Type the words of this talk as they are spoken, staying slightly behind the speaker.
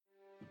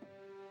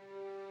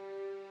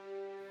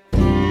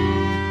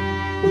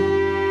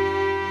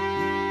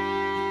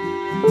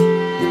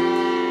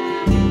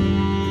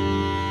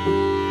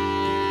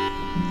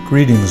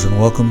Greetings and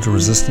welcome to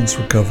Resistance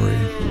Recovery.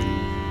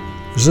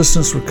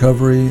 Resistance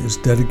Recovery is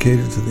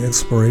dedicated to the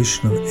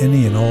exploration of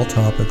any and all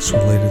topics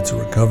related to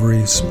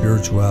recovery,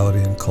 spirituality,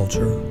 and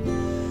culture.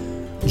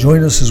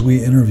 Join us as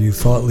we interview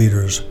thought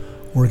leaders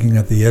working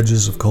at the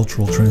edges of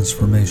cultural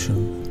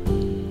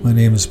transformation. My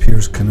name is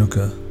Piers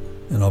Kanuka,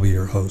 and I'll be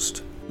your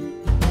host.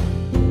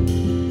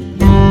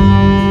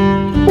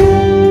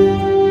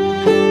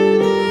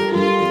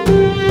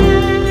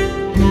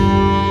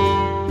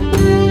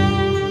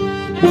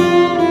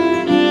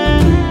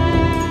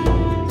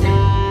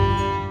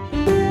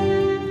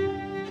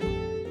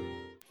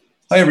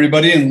 Hi,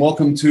 everybody, and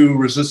welcome to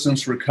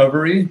Resistance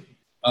Recovery.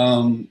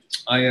 I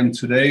am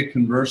today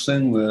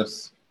conversing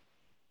with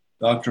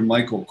Dr.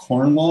 Michael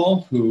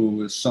Cornwall,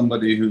 who is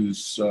somebody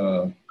whose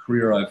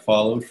career I've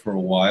followed for a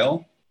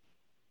while.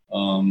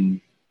 I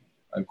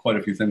have quite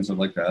a few things I'd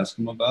like to ask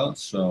him about.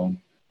 So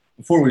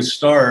before we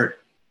start,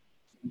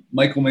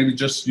 Michael, maybe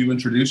just you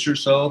introduce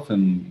yourself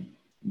and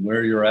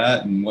where you're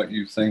at and what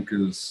you think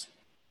is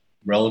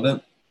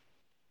relevant.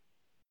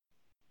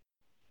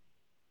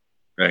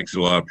 Thanks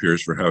a lot,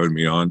 Piers, for having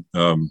me on.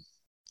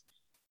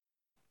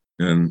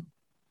 And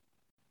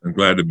I'm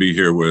glad to be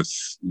here with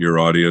your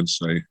audience.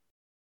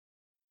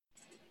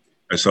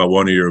 I saw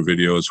one of your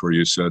videos where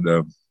you said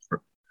you're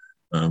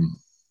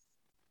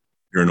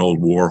an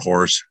old war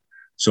horse.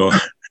 So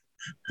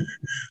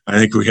I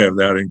think we have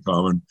that in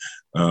common.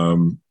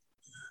 I'm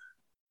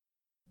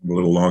a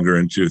little longer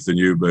in tooth than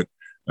you, but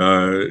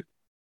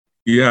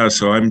yeah,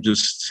 so I'm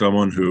just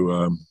someone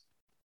who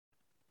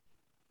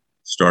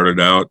started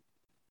out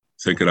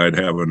thinking I'd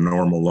have a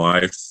normal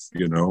life,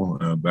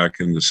 back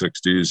in the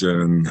 60s,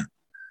 and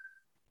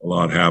a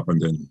lot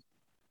happened. And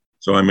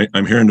so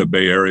I'm here in the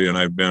Bay Area, and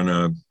I've been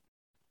a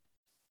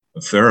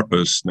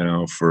therapist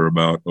now for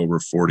about over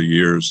 40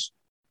 years,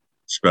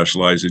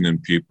 specializing in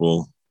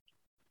people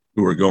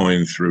who are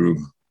going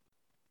through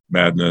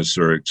madness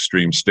or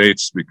extreme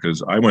states,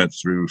 because I went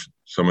through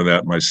some of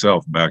that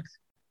myself back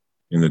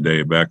in the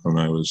day, back when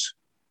I was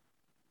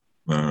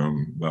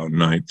about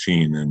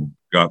 19, and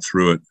got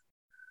through it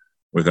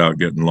without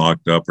getting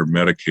locked up or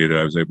medicated.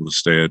 I was able to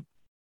stay at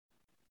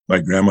my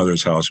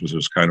grandmother's house, which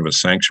was kind of a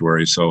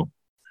sanctuary. So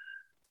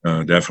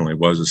definitely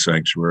was a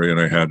sanctuary. And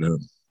I had a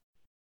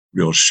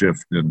real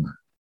shift in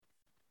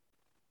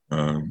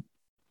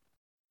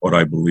what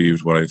I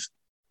believed, what I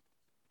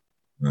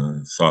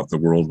thought the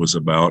world was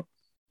about.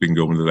 We can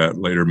go into that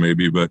later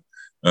maybe. But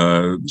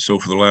so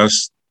for the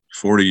last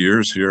 40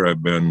 years here,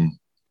 I've been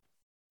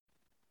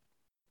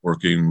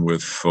working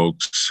with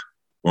folks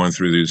going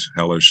through these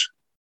hellish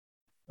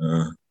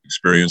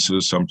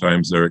experiences.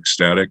 Sometimes they're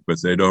ecstatic, but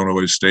they don't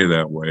always stay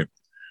that way.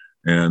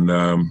 And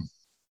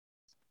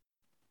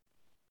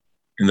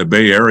in the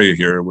Bay Area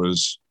here, it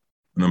was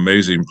an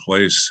amazing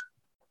place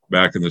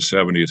back in the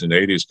 70s and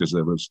 80s, because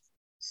it was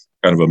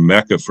kind of a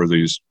mecca for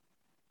these,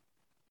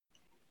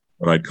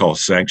 what I'd call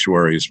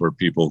sanctuaries, where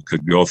people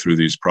could go through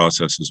these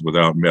processes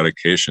without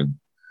medication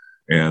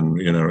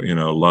and, in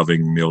a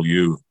loving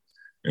milieu.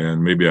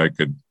 And maybe I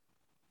could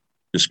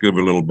just give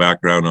a little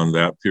background on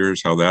that,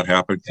 Piers, how that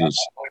happened. Yeah,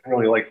 I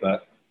really like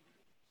that.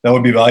 That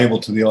would be valuable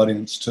to the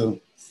audience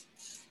too.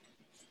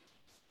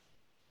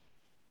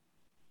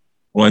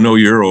 Well, I know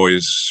you're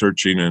always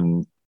searching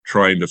and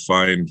trying to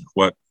find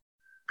what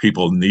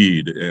people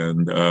need,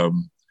 and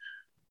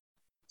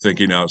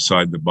thinking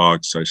outside the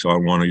box. I saw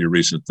in one of your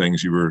recent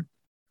things you were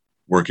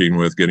working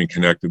with, getting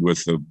connected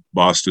with the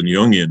Boston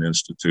Jungian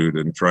Institute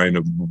and trying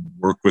to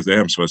work with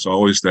them. So it's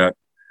always that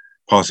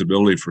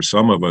possibility for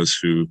some of us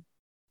who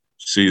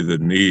see the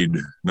need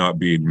not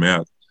being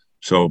met.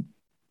 So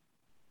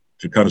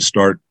to kind of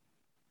start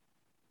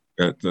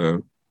at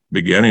the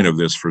beginning of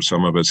this for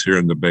some of us here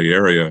in the Bay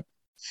Area,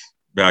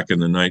 back in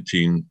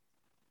the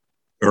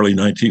early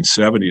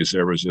 1970s,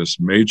 there was this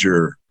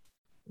major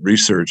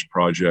research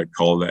project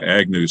called the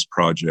Agnews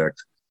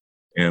Project.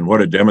 And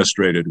what it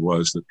demonstrated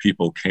was that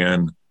people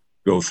can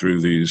go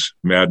through these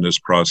madness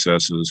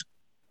processes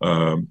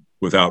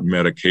without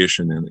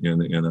medication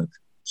in a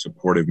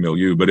supportive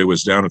milieu. But it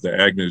was down at the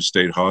Agnews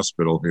State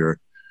Hospital here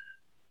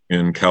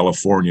in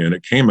California, and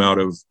it came out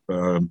of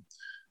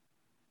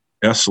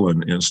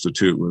Esalen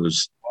Institute,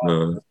 was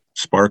the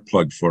spark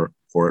plug for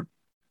it.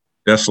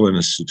 Esalen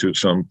Institute,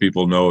 some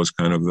people know, is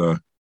kind of the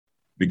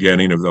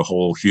beginning of the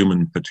whole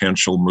human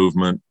potential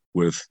movement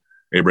with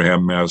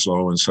Abraham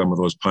Maslow and some of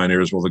those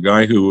pioneers. Well, the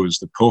guy who was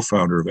the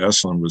co-founder of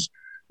Esalen was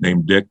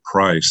named Dick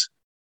Price,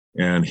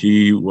 and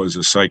he was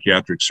a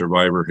psychiatric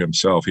survivor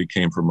himself. He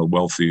came from a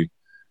wealthy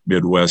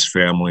Midwest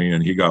family,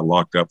 and he got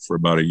locked up for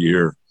about a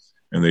year,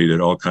 and they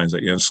did all kinds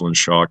of insulin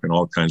shock and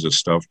all kinds of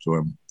stuff to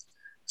him.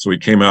 So he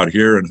came out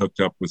here and hooked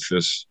up with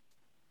this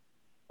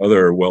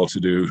other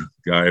well-to-do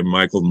guy,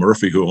 Michael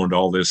Murphy, who owned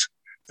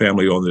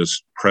family owned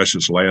this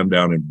precious land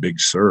down in Big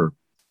Sur.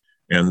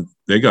 And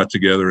they got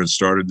together and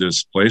started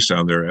this place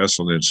down there,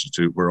 Esalen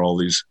Institute, where all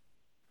these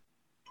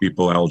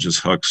people, Aldous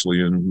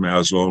Huxley and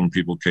Maslow, and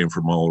people came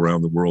from all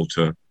around the world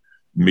to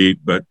meet.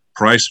 But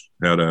Price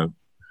had a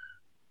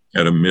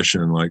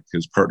mission, like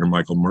his partner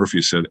Michael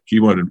Murphy said. He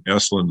wanted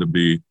Esalen to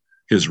be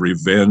his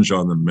revenge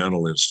on the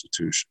mental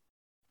institution.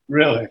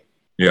 Really?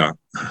 Yeah.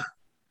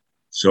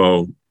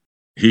 So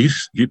he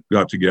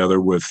got together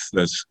with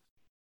this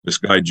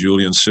guy,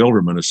 Julian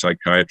Silverman, a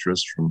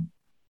psychiatrist from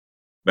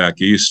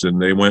back east,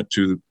 and they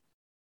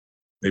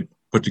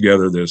put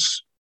together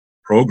this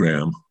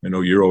program. I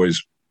know you're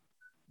always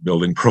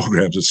building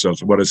programs and stuff.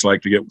 So what it's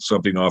like to get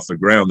something off the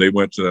ground. They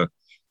went to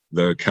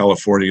the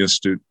California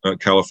Institute,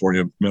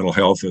 California Mental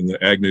Health, and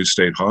the Agnew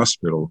State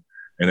Hospital,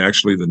 and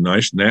actually the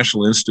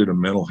National Institute of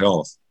Mental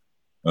Health.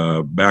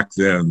 Back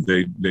then,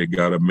 they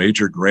got a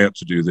major grant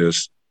to do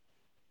this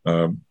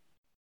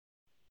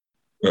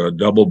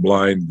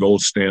double-blind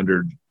gold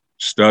standard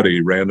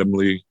study,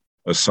 randomly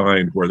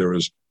assigned, where there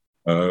was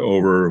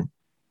over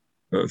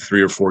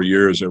 3 or 4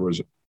 years, there was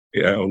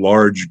a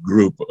large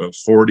group of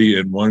 40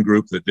 in one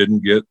group that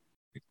didn't get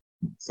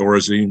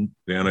Thorazine,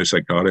 the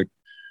antipsychotic,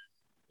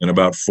 and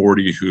about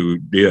 40 who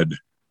did.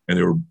 And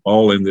they were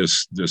all in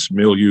this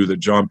milieu that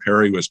John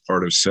Perry was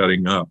part of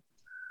setting up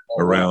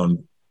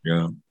around,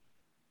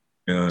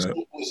 So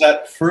was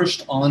that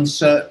first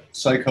onset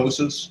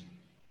psychosis?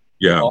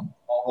 Yeah. All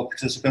the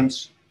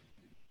participants?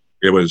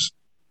 It was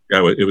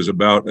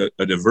about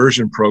a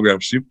diversion program.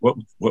 See what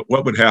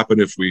would happen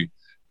if we,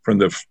 from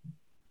the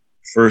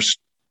first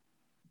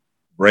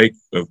break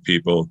of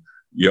people,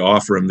 you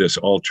offer them this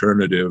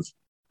alternative.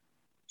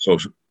 So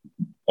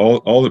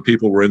all the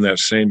people were in that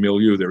same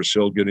milieu. They were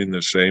still getting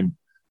the same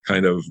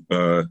kind of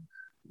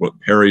what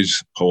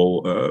Perry's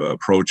whole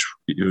approach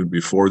even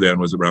before then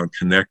was around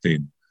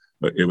connecting.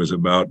 But it was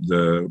about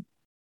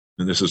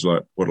and this is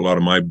what a lot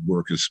of my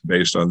work is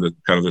based on, the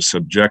kind of the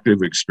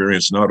subjective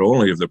experience, not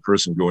only of the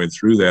person going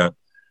through that,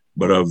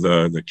 but of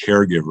the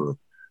caregiver.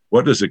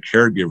 What does a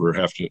caregiver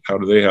how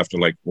do they have to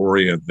like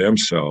orient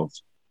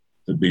themselves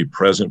to be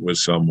present with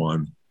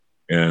someone?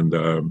 And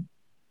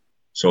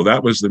so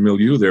that was the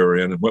milieu they were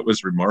in. And what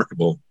was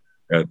remarkable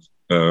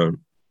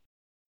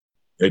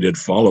they did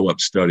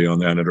follow-up study on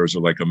that, and there was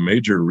like a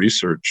major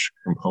research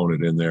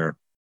component in there,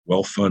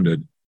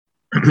 well-funded.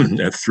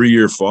 At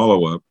 3-year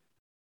follow-up,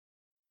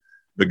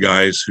 the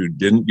guys who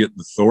didn't get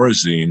the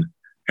Thorazine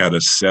had a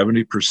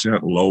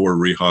 70% lower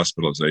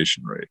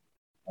rehospitalization rate.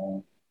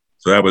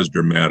 So that was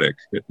dramatic.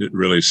 It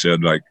really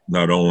said, like,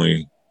 not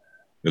only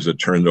does it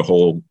turn the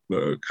whole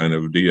kind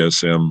of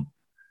DSM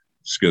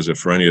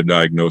schizophrenia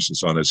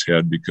diagnosis on its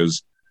head,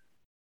 because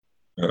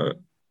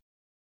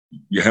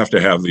you have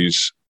to have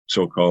these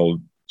so-called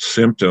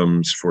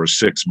symptoms for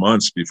 6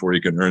 months before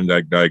you can earn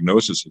that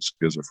diagnosis of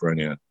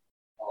schizophrenia.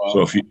 Wow.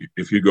 So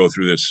if you go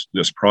through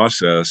this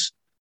process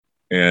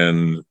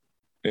and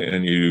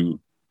you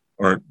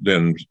aren't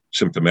then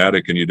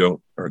symptomatic and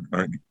you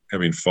aren't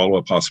having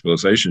follow-up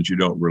hospitalizations, you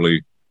don't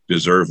really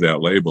deserve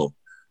that label.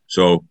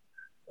 So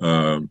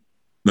not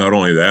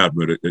only that,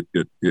 but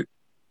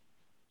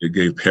it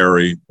gave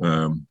Perry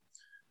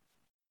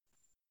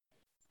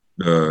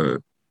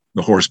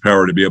the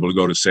horsepower to be able to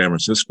go to San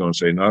Francisco and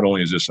say, not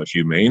only is this a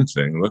humane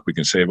thing, look, we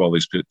can save all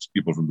these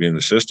people from being in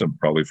the system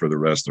probably for the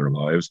rest of their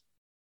lives,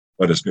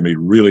 but it's going to be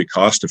really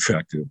cost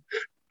effective.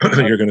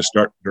 You're going to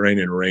start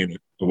draining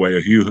away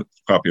a huge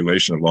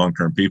population of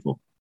long-term people.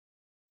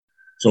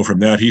 So from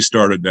that, he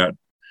started that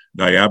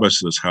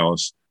diabasis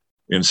house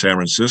in San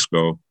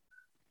Francisco.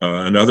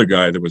 Another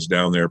guy that was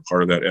down there,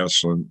 part of that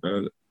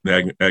Esalen,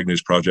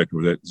 Agnew's project,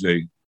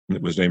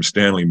 was named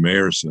Stanley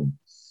Mayerson.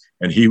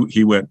 And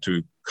he went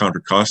to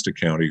Contra Costa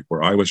County,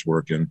 where I was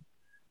working,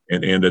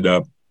 and ended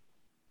up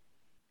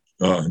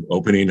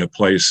opening a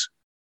place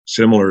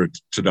similar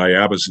to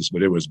diabasis,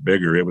 but it was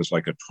bigger. It was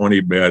like a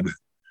 20-bed,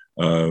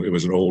 it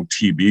was an old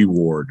TB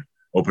ward.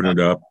 Opened it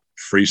up,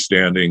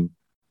 freestanding,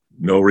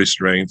 no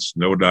restraints,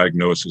 no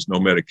diagnosis, no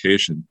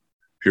medication.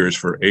 Appears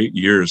for 8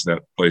 years,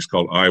 that place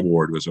called I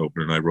Ward was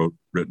open, and I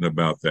written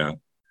about that.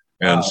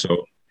 And wow.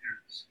 So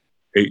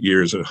 8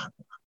 years,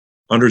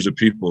 hundreds of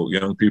people,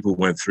 young people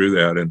went through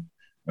that. And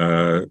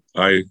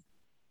I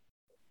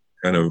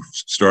kind of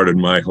started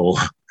my whole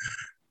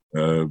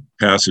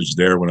passage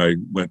there when I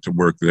went to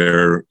work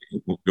there,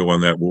 go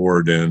on that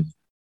ward, and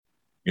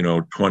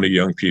 20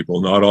 young people.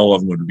 Not all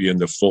of them would be in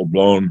the full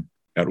blown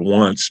at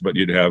once, but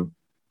you'd have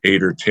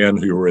 8 or 10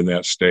 who were in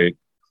that state.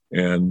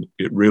 And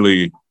it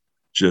really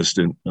just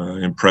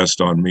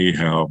impressed on me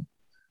how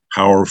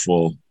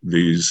powerful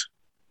these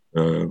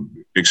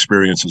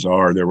experiences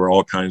are. There were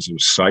all kinds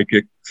of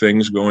psychic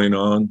things going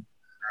on.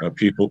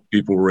 People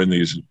were in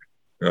these,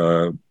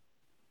 for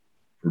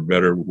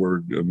better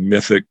word,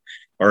 mythic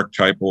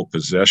archetypal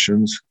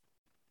possessions.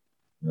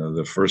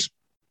 The first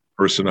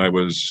person I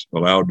was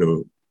allowed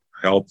to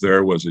help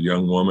there was a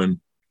young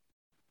woman.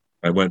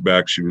 I went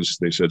back.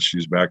 They said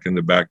she's back in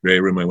the back day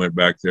room. I went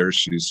back there.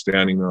 She's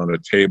standing on a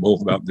table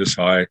about this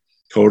high,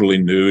 totally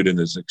nude, in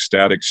this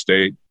ecstatic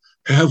state.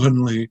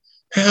 Heavenly,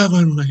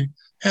 heavenly,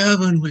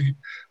 heavenly.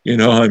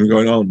 I'm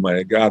going, oh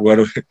my God,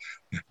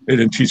 they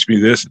didn't teach me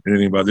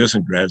anything about this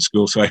in grad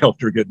school. So I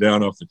helped her get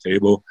down off the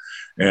table.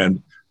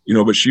 And,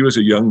 but she was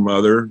a young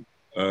mother,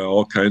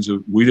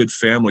 we did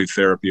family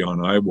therapy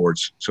on I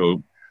wards.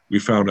 So we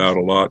found out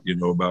a lot,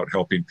 about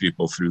helping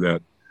people through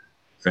that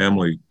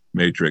family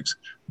matrix.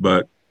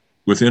 But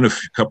within a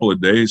couple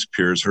of days,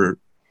 Piers, her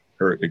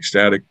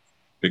ecstatic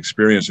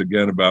experience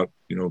again about,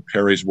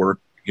 Perry's work.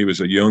 He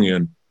was a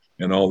Jungian,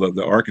 and all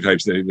the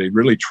archetypes, they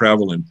really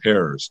travel in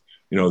pairs.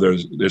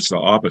 It's the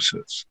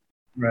opposites.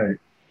 Right.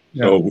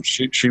 Yeah. So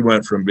she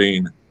went from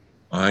being,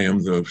 I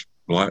am the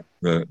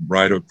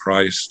bride of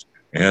Christ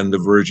and the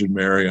Virgin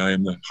Mary. I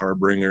am the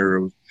harbinger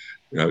of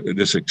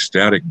this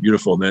ecstatic,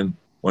 beautiful. And then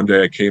one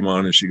day I came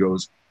on and she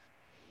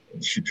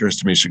turns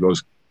to me, she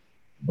goes,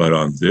 but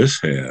on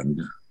this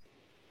hand,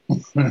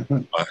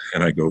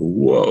 and I go,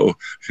 whoa.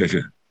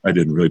 I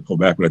didn't really pull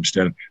back, but I'm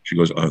standing. She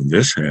goes, on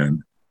this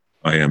hand,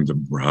 I am the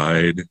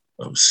bride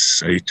of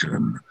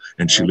Satan.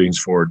 And she leans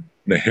forward,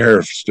 and the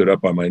hair stood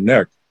up on my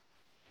neck.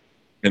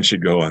 And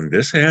she'd go, on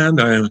this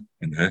hand, I am,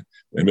 and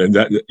then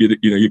that,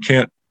 you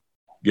can't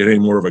get any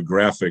more of a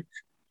graphic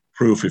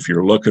proof if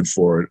you're looking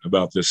for it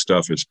about this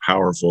stuff. It's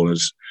powerful. And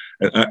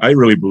I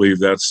really believe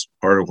that's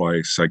part of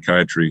why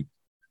psychiatry,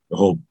 the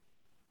whole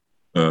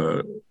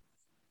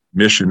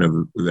mission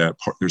of that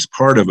part, there's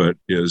part of it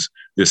is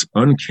this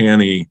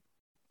uncanny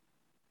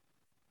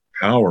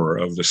power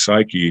of the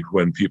psyche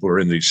when people are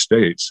in these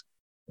states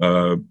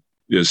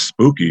is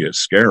spooky. It's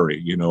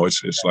scary.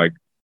 It's like,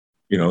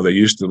 they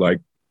used to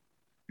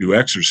do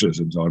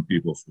exorcisms on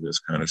people for this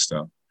kind of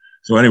stuff.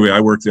 So anyway,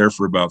 I worked there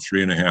for about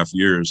 3.5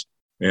 years,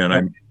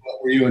 and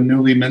Were you a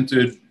newly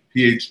minted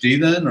PhD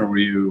then, or were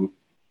you?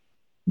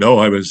 No,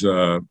 I was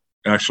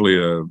actually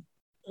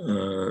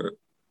an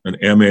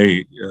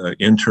MA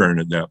intern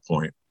at that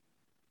point,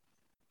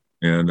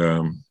 and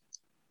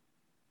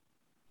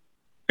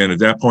at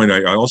that point,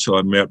 I also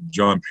had met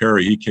John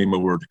Perry. He came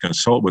over to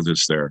consult with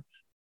us there.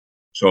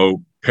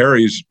 So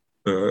Perry's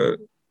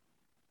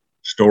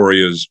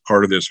story is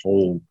part of this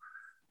whole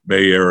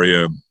Bay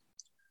Area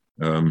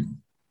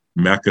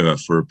mecca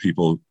for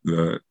people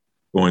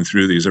going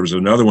through these. There was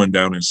another one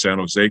down in San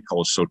Jose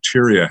called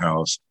Soteria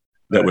House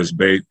that was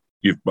based,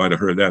 you might have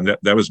heard that.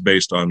 That was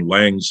based on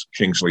Lang's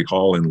Kingsley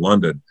Hall in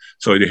London.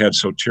 So you had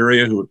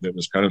Soteria, that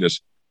was kind of this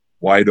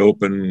wide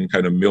open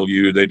kind of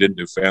milieu. They didn't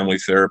do family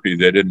therapy.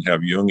 They didn't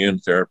have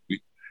Jungian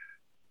therapy.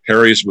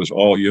 Perry's was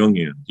all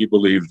Jungian. He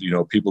believed,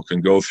 people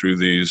can go through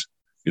these.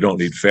 You don't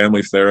need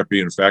family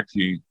therapy. In fact,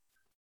 he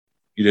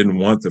didn't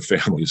want the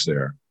families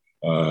there.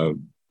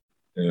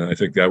 And I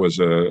think that was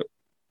a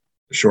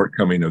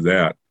shortcoming of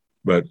that.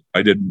 But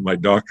I did my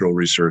doctoral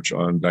research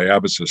on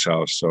Diabasis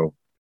House, so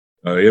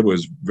it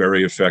was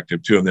very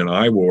effective too. And then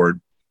iWard,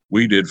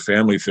 we did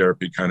family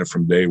therapy kind of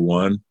from day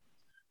one.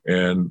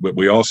 But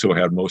we also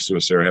had, most of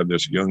us there had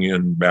this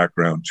Jungian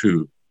background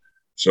too.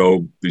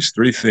 So these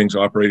three things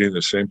operating at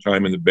the same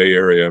time in the Bay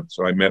Area.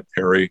 So I met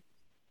Perry,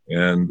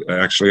 and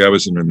actually I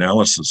was in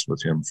analysis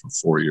with him for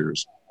 4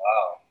 years.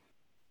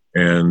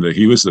 Wow. And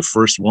he was the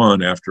first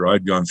one after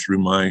I'd gone through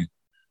my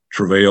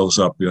travails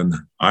up in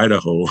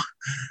Idaho,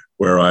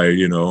 where I,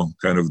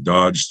 kind of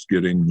dodged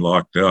getting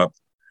locked up.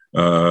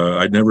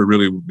 I'd never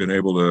really been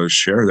able to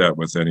share that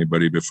with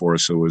anybody before.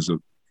 So it was a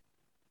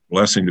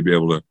blessing to be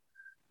able to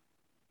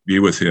be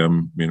with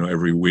him,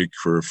 every week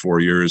for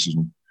 4 years.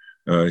 And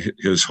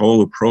his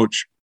whole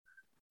approach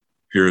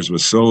here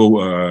was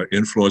so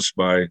influenced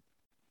by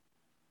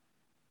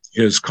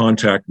his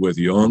contact with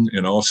Jung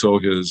and also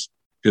his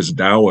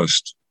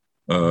Taoist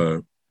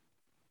kind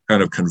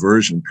of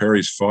conversion.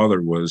 Perry's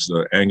father was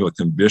the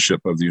Anglican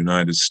bishop of the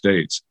United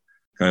States,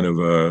 kind of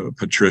a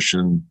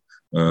patrician,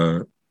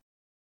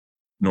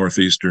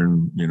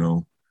 northeastern,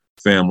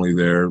 family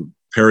there.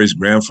 Perry's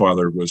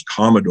grandfather was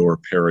Commodore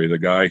Perry, the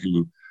guy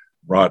who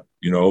brought,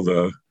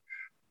 the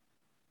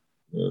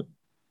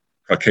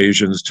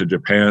Caucasians to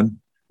Japan.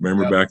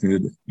 Remember back in the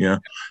day? Yeah.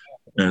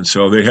 And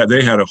so they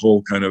had a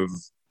whole kind of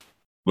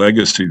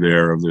legacy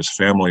there of this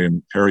family.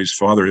 And Perry's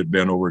father had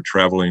been over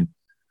traveling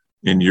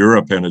in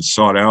Europe and had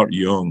sought out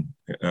Jung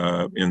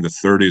in the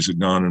 30s, had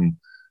gone and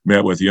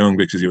met with Jung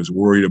because he was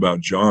worried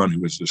about John, who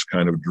was this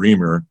kind of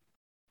dreamer.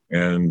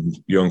 And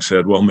Jung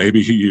said, well,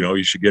 maybe,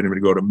 you should get him to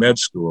go to med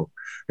school.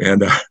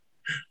 And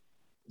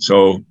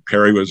so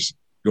Perry was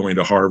going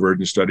to Harvard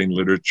and studying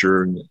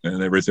literature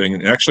and everything.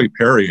 And actually,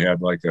 Perry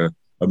had like a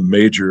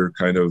major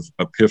kind of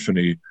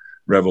epiphany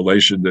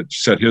revelation that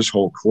set his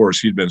whole course.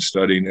 He'd been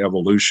studying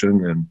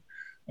evolution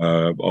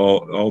and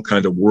all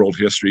kind of world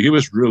history. He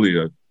was really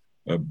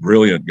a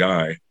brilliant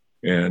guy.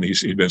 And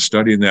he'd been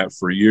studying that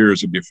for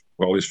years. And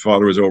while his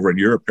father was over in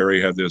Europe, Perry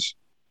had this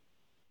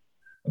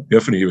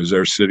epiphany. He was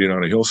there sitting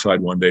on a hillside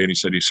one day, and he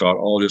said he saw it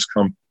all just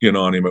come in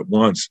on him at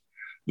once,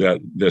 that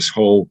this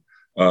whole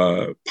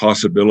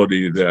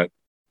possibility that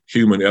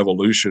human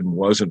evolution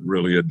wasn't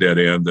really a dead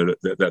end, that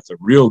the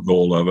real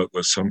goal of it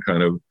was some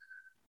kind of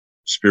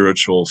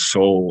spiritual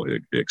soul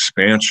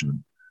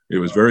expansion. It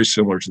was very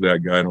similar to that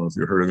guy. I don't know if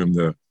you heard of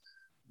him,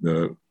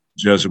 the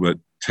Jesuit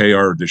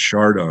Teilhard de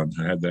Chardin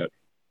had that.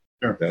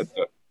 Sure.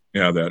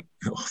 That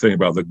thing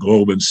about the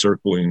globe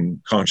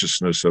encircling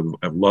consciousness of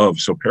love.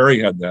 So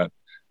Perry had that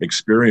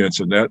experience,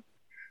 and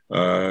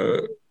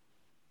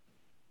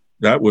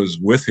that was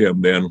with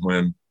him then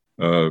when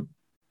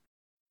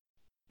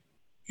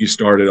he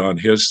started on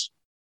his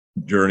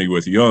journey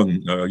with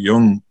Jung.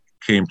 Jung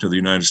came to the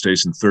United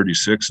States in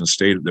 1936 and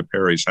stayed at the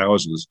Perry's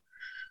house.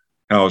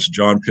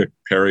 John picked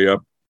Perry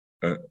up.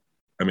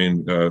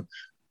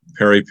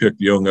 Perry picked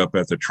Jung up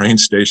at the train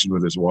station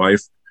with his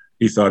wife.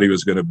 He thought he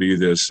was going to be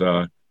this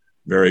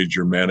very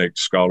Germanic,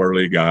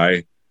 scholarly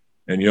guy.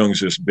 And Jung's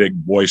this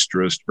big,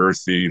 boisterous,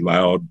 earthy,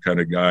 loud kind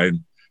of guy.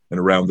 And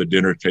around the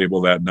dinner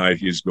table that night,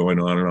 he's going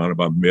on and on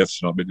about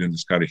myths, and in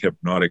this kind of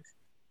hypnotic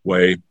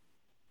way.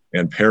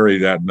 And Perry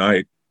that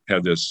night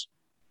had this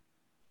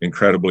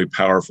incredibly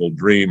powerful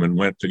dream and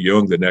went to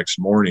Jung the next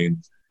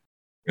morning,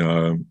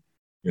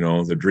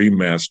 the dream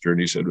master.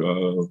 And he said,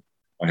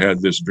 I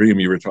had this dream.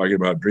 You were talking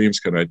about dreams.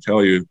 Can I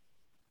tell you?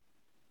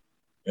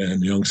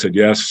 And Jung said,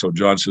 yes. So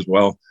John says,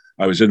 well,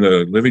 I was in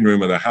the living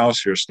room of the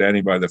house here,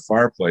 standing by the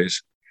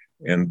fireplace,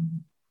 and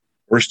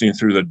bursting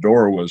through the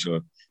door was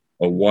a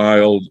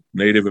wild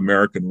Native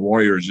American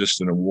warrior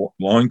just in a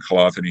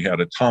loincloth, and he had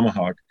a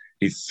tomahawk.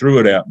 He threw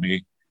it at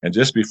me, and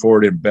just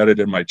before it embedded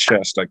in my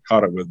chest, I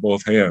caught it with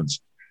both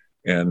hands.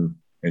 And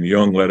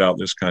Jung let out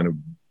this kind of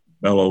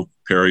bellow.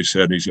 Perry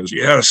said, and he says,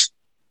 yes,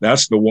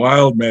 that's the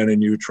wild man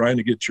in you trying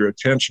to get your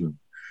attention.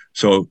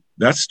 So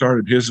that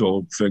started his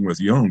old thing with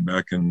Jung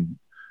back in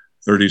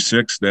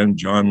 1936. Then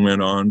John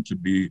went on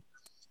to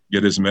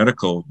get his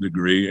medical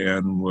degree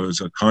and was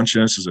a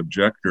conscientious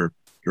objector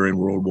during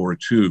World War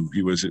II.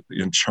 He was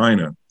in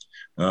China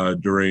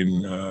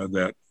during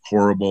that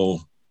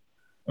horrible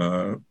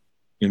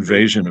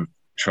invasion of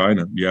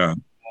China. Yeah.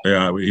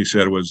 He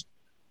said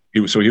he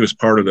was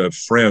part of the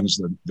Friends.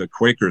 The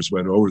Quakers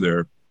went over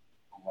there.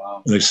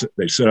 Wow.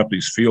 They set up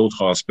these field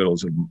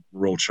hospitals in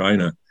rural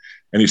China,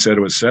 and he said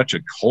it was such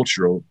a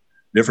cultural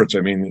difference.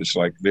 I mean, it's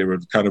like they were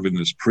kind of in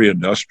this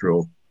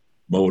pre-industrial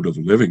mode of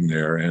living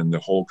there, and the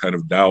whole kind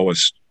of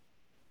Taoist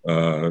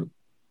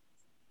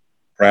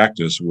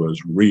practice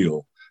was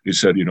real. He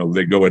said,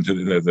 they go into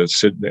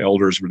the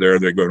elders were there,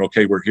 and they're going,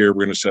 okay, we're here,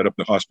 we're going to set up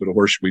the hospital.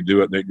 Where should we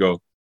do it? And they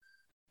go,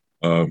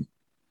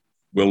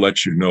 we'll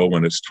let you know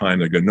when it's time.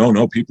 They go,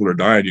 no, people are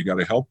dying. You got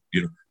to help.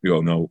 You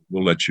go, no,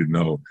 we'll let you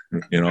know.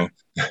 It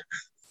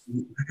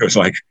was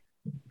like,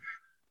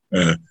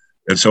 and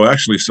so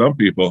actually some of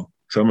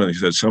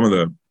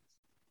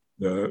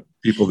the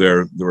people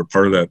there that were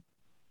part of that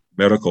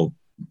medical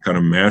kind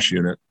of MASH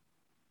unit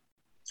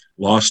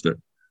lost it.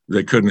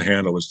 They couldn't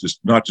handle it. Just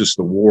not just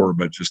the war,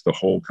 but just the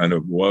whole kind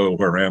of, whoa,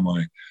 where am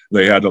I?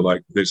 They had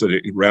to they said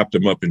he wrapped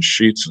them up in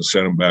sheets and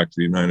sent them back to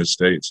the United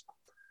States.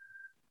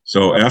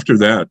 So after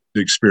that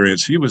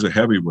experience, he was a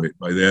heavyweight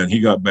by then. He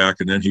got back,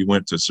 and then he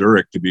went to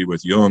Zurich to be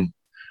with Jung.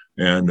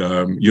 And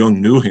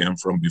Jung knew him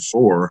from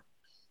before.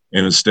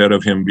 And instead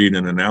of him being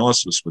an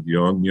analysis with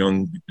Jung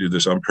did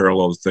this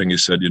unparalleled thing. He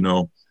said,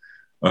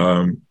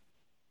 I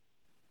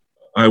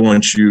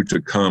want you to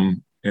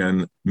come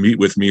and meet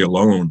with me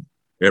alone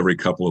every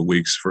couple of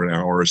weeks for an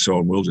hour or so,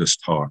 and we'll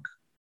just talk.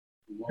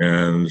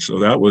 And so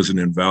that was an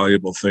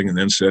invaluable thing. And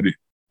then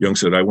Jung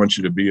said, I want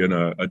you to be in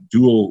a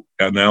dual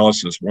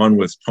analysis, one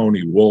with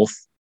Toni Wolff,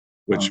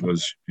 which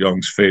was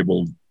Jung's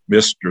fabled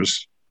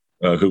mistress,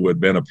 who had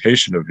been a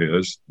patient of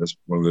his. That's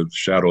one of the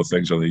shadow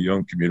things on the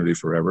Jung community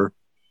forever.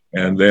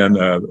 And then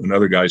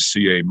another guy,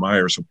 C.A.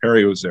 Meyer. So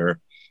Perry was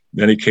there.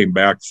 Then he came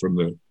back from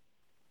there.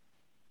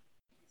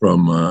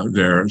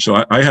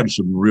 So I had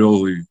some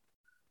really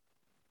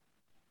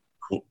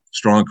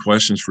strong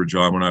questions for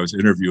John when I was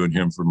interviewing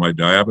him for my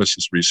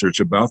diabetes research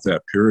about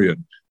that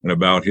period and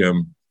about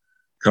him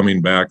coming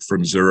back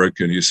from Zurich.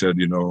 And he said,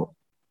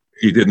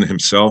 he didn't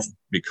himself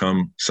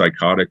become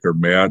psychotic or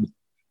mad,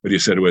 but he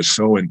said it was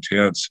so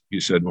intense. He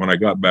said, when I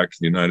got back to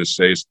the United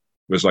States,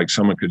 it was like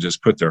someone could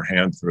just put their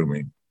hand through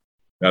me.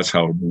 That's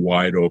how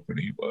wide open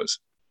he was.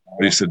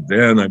 But he said,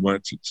 then I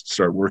went to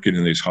start working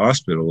in these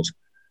hospitals,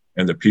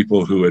 and the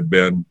people who had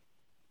been,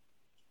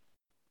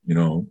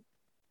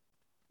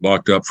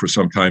 locked up for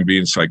some time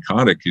being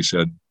psychotic, he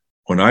said,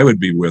 when I would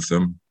be with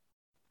them,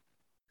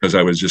 because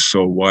I was just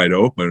so wide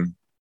open,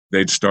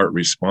 they'd start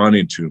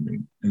responding to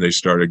me, and they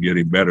started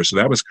getting better. So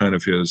that was kind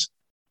of his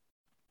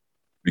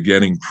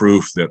beginning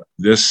proof that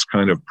this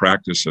kind of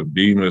practice of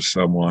being with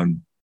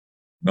someone,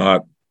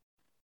 not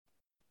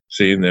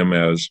seeing them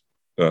as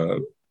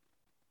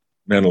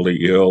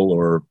mentally ill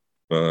or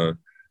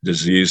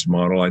diseased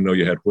model. I know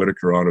you had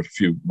Whitaker on a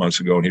few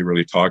months ago, and he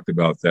really talked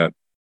about that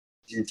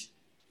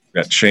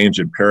change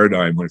in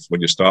paradigm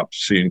when you stop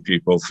seeing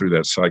people through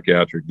that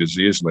psychiatric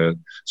disease led.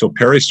 So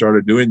Perry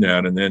started doing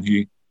that, and then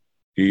he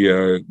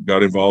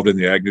got involved in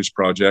the Agnes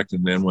Project,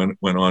 and then went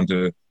on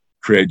to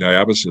create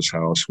Diabasis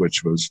House,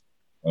 which was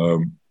a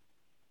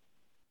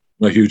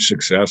huge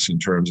success in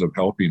terms of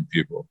helping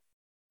people.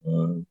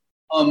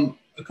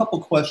 A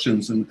couple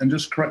questions, and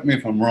just correct me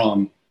if I'm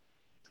wrong.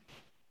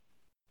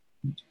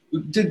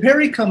 Did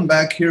Perry come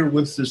back here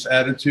with this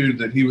attitude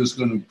that he was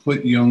going to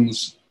put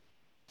Jung's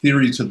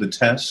theory to the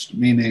test,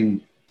 meaning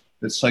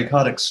that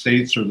psychotic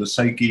states are the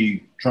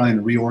psyche trying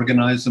to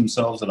reorganize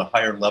themselves at a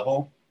higher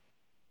level,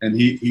 and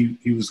he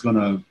was going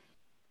to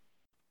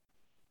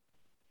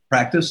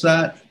practice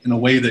that in a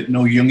way that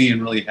no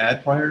Jungian really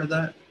had prior to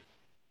that?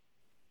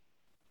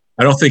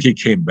 I don't think he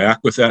came back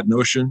with that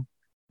notion,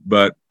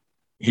 but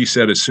he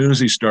said as soon as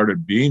he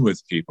started being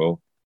with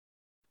people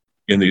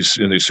in these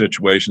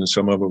situations,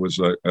 some of it was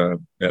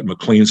at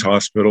McLean's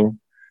Hospital.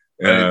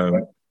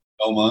 Right.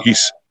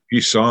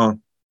 He saw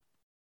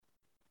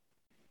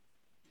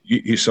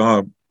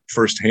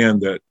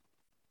firsthand that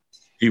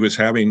he was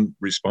having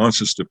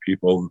responses to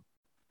people,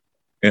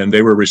 and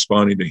they were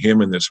responding to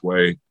him in this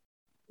way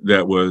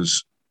that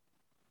was,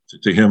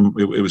 to him,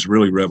 it was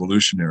really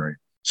revolutionary.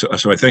 So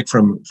I think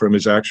from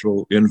his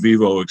actual in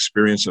vivo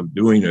experience of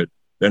doing it,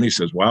 then he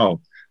says,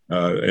 wow.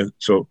 And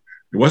so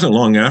it wasn't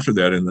long after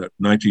that, in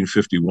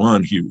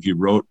 1951, he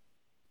wrote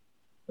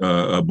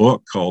a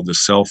book called The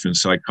Self in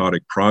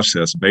Psychotic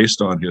Process,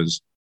 based on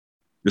his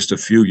just a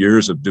few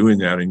years of doing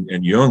that.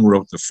 And Jung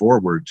wrote the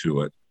foreword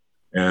to it.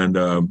 And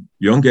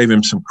Jung gave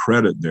him some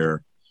credit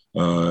there.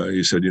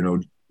 He said,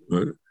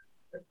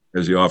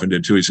 as he often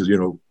did too, he says,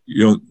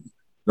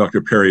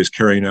 Dr. Perry is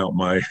carrying out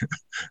my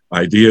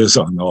ideas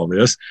on all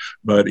this,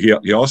 but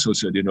he also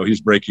said,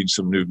 he's breaking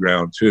some new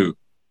ground too.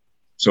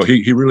 So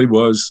he really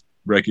was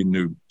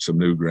breaking some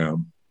new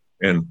ground.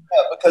 And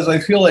because I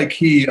feel like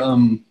he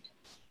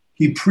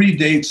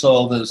predates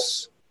all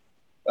this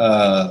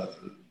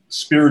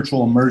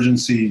spiritual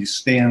emergency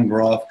Stan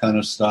Grof kind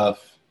of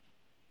stuff,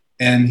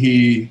 and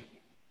he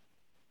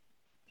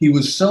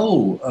was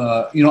so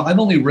I've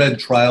only read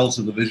Trials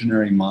of the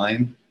Visionary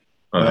Mind.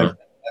 uh-huh.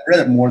 I read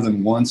it more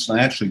than once, and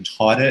I actually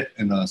taught it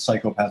in a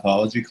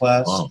psychopathology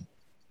class. Wow.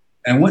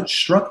 And what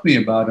struck me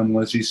about him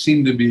was he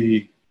seemed to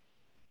be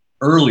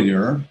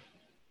earlier,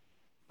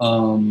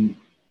 and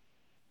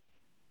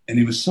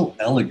he was so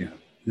elegant.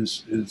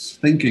 His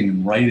thinking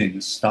and writing,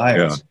 his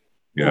style,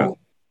 yeah,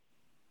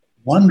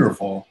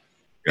 wonderful.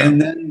 Yeah.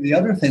 And then the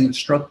other thing that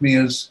struck me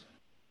is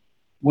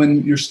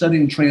when you're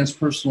studying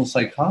transpersonal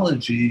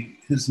psychology,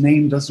 his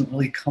name doesn't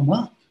really come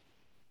up.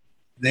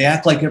 They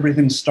act like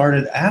everything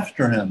started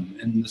after him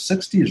in the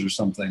 60s or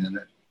something, and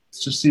it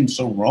just seems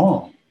so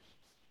wrong.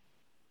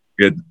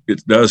 It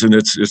does, and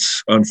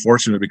it's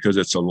unfortunate because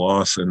it's a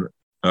loss. And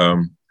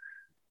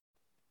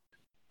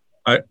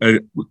I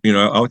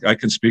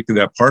can speak to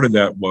that. Part of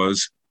that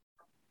was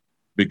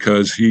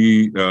because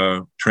he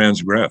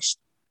transgressed,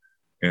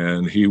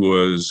 and he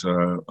was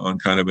on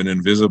kind of an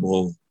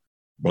invisible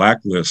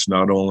blacklist,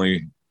 not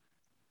only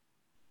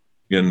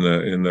in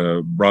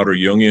the broader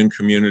Jungian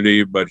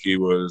community, but he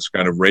was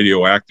kind of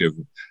radioactive.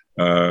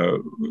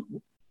 When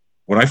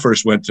I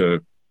first went to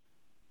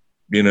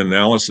be an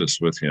analysis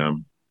with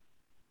him,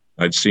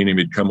 I'd seen him.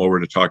 He'd come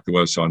over to talk to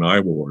us on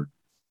iWard.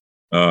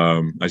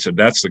 I said,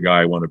 "That's the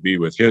guy I want to be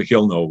with.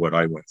 He'll know what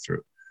I went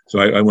through." So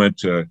I went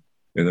to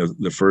in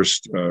the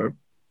first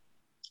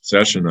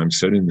session. I'm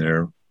sitting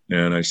there,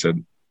 and I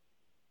said,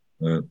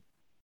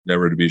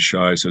 never to be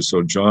shy. I said,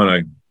 "So John,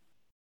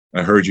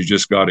 I heard you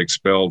just got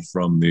expelled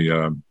from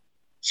the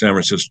San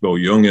Francisco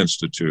Jung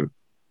Institute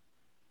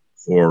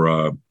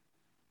for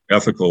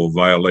ethical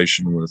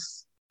violation with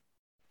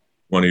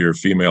one of your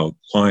female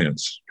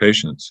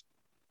patients."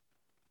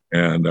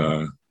 And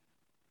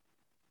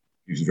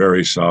he's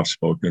very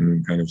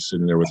soft-spoken, kind of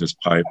sitting there with his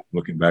pipe,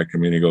 looking back at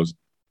me, and he goes,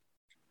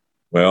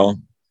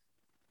 "Well,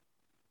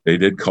 they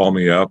did call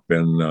me up,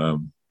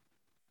 and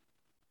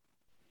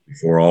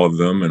before all of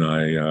them, and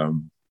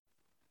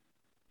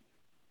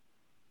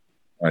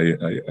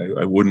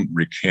I wouldn't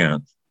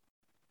recant,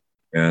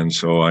 and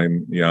so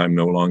I'm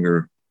no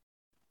longer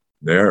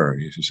there."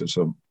 He said,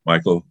 "So,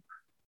 Michael,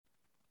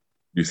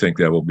 do you think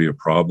that will be a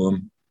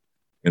problem?"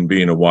 And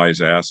being a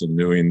wise ass and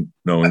knowing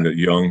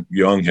that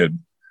Jung had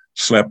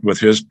slept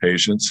with his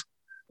patients,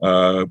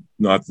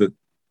 not that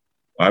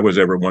I was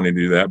ever wanting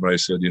to do that, but I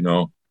said,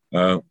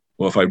 well,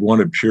 if I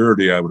wanted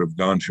purity, I would have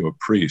gone to a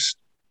priest,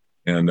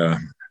 and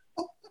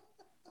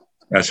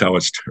that's how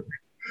it started.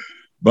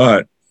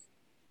 But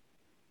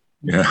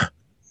yeah,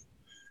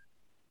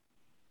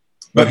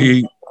 but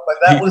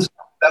that was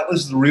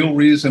the real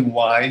reason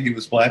why he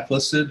was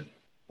blacklisted,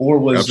 or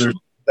was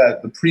absolutely. there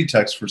the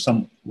pretext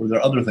were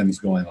there other things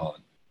going on?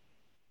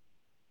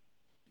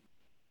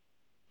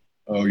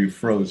 Oh, you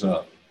froze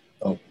up.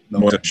 Oh,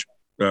 no.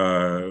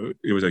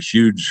 It was a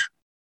huge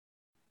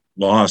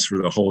loss for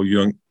the whole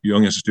Jung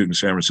Institute in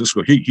San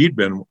Francisco. He'd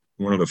been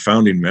one of the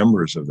founding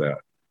members of that.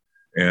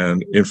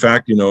 And in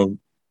fact,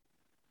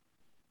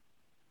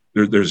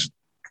 there's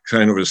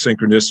kind of a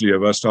synchronicity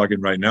of us talking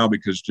right now,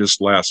 because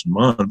just last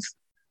month,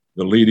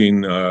 the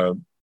leading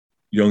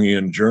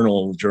Jungian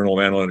journal of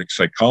Analytic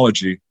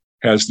Psychology,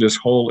 has this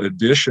whole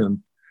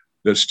edition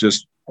that's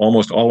just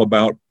almost all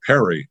about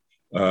Perry.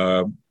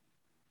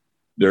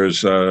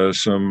 There's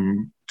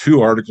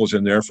two articles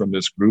in there from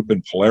this group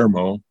in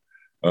Palermo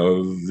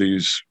of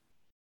these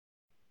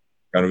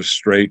kind of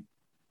straight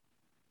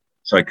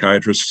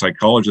psychiatrists,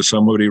 psychologists.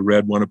 Somebody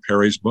read one of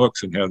Perry's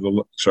books and had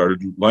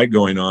started light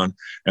going on,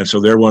 and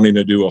so they're wanting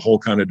to do a whole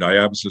kind of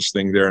diabasis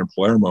thing there in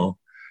Palermo.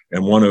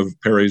 And one of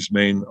Perry's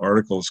main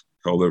articles,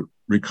 called "The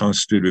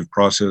Reconstitutive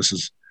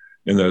Processes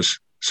in the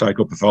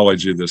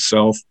Psychopathology of the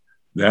Self,"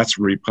 that's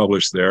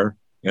republished there.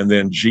 And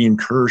then Gene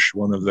Kirsch,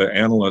 one of the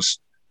analysts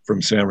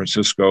from San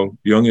Francisco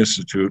Jung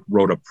Institute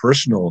wrote a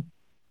personal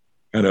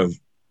kind of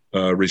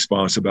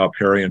response about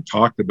Perry and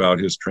talked about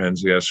his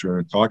transgressor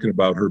and talking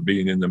about her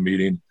being in the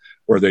meeting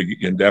where they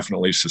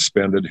indefinitely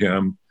suspended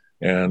him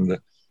and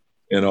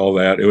all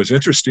that. It was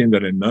interesting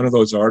that in none of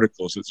those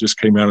articles that just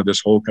came out of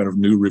this whole kind of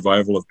new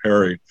revival of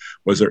Perry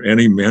was there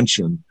any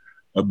mention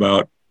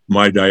about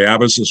my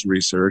diabasis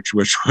research,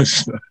 which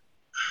was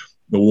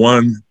the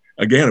one,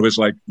 again, it was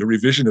like the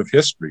revision of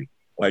history.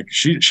 Like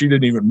she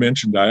didn't even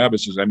mention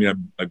diabasis. I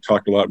mean, I've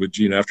talked a lot with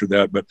Gene after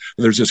that, but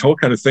there's this whole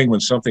kind of thing when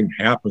something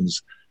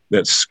happens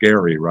that's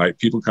scary, right?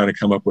 People kind of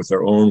come up with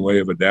their own way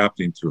of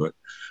adapting to it.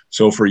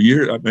 So for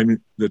years, I mean,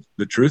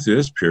 the truth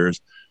is, Piers,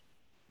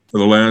 for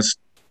the last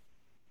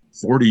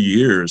 40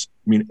 years,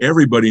 I mean,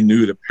 everybody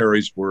knew that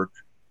Perry's work,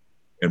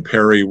 and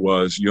Perry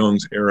was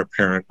Jung's heir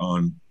apparent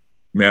on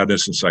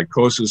madness and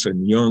psychosis,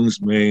 and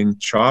Jung's main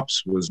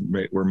chops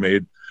were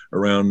made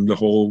around the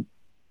whole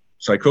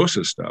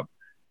psychosis stuff.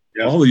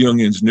 Yeah. All the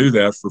Jungians knew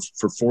that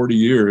for 40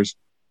 years.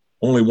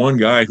 Only one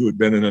guy who had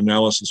been in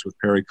analysis with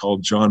Perry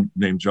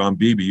named John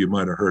Beebe, you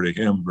might have heard of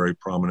him, very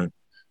prominent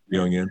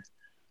Jungian.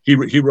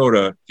 He wrote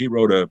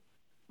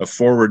a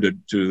forward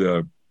to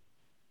the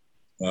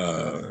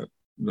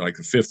like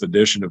the 5th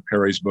edition of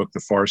Perry's book,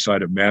 The Far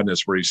Side of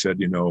Madness, where he said,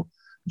 you know,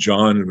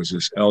 John was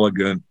this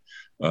elegant,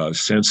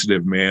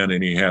 sensitive man,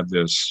 and he had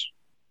this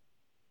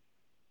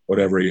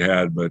whatever he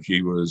had, but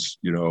he was,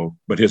 you know,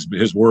 but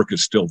his work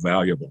is still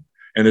valuable.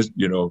 And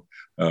you know,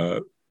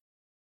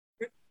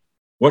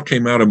 what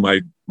came out of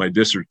my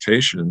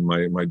dissertation,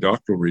 my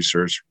doctoral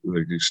research,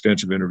 the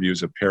extensive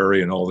interviews of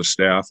Perry and all the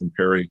staff, and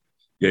Perry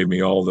gave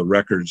me all the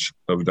records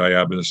of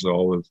diabasis,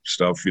 all the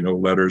stuff, you know,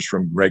 letters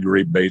from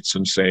Gregory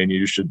Bateson saying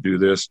you should do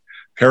this.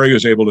 Perry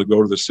was able to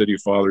go to the city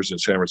fathers in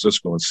San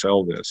Francisco and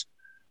sell this,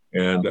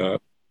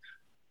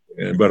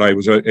 but I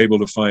was able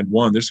to find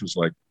one. This was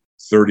like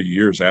 30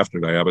 years after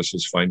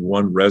diabasis. Find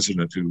one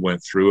resident who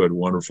went through it, a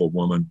wonderful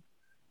woman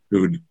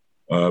who'd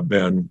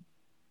been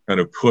kind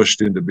of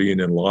pushed into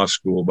being in law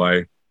school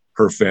by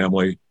her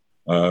family.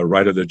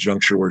 Right at the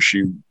juncture where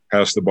she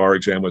passed the bar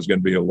exam, was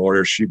going to be a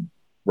lawyer, she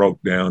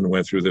broke down and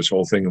went through this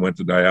whole thing and went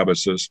to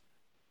diabasis,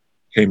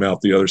 came out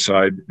the other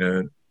side,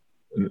 and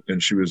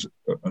she was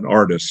an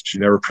artist. She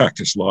never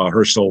practiced law.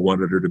 Her soul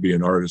wanted her to be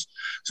an artist.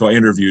 So I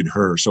interviewed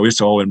her. So it's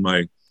all in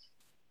my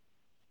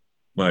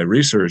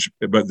research.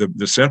 But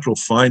the central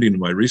finding of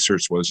my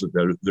research was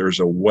that there's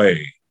a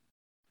way,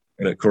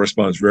 and it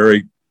corresponds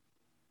very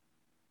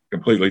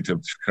completely to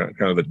kind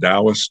of the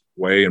Taoist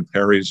way and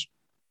Perry's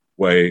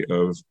way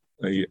of,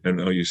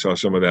 and you saw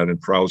some of that in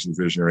Prowse and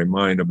Visionary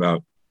Mind,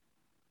 about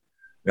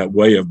that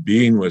way of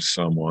being with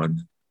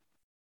someone,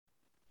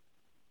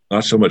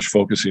 not so much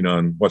focusing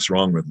on what's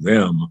wrong with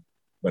them,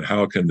 but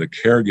how can the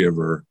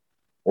caregiver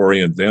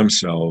orient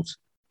themselves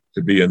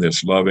to be in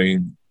this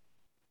loving,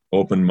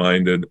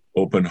 open-minded,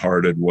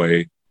 open-hearted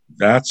way.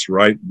 That's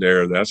right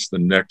there. That's the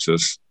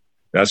nexus.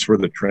 That's where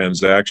the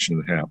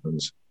transaction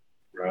happens,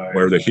 right,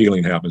 where the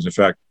healing happens. In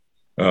fact,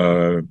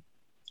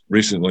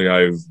 recently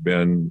I've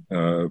been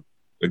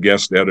a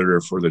guest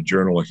editor for the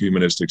Journal of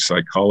Humanistic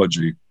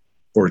Psychology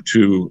for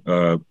two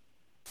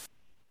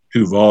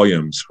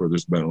volumes, where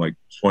there's been like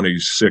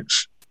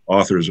 26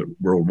 authors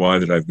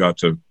worldwide that I've got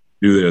to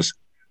do this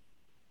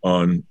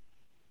on.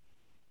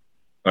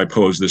 I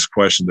posed this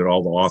question that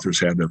all the authors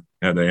had to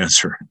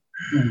answer.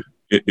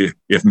 Mm-hmm.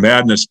 If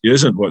madness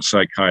isn't what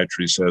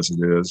psychiatry says it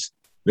is,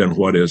 then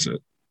what is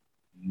it?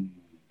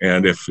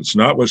 And if it's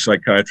not what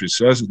psychiatry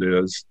says it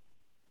is,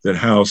 then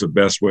how's the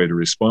best way to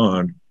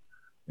respond?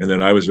 And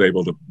then I was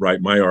able to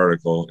write my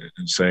article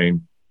and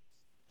saying,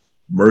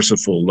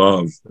 merciful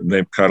love, the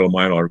name title of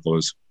my article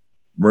is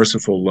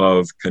Merciful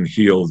Love Can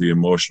Heal the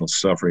Emotional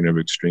Suffering of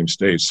Extreme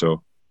States.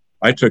 So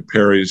I took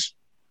Perry's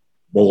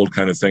bold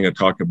kind of thing and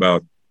talked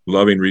about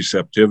loving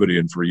receptivity.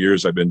 And for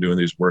years, I've been doing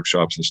these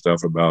workshops and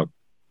stuff about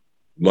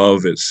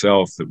love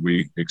itself that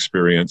we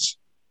experience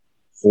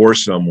for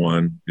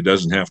someone. It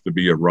doesn't have to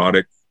be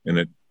erotic, and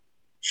it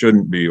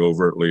shouldn't be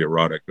overtly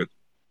erotic, but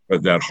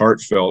that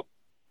heartfelt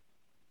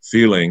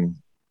feeling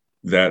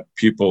that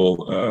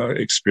people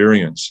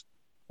experience.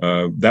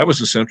 That was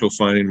the central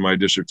finding in my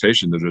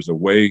dissertation, that there's a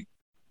way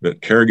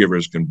that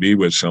caregivers can be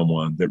with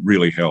someone that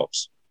really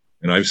helps.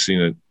 And I've seen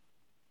it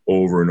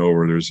over and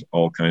over. There's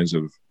all kinds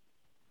of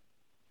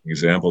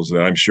examples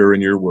that I'm sure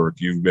in your work,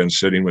 you've been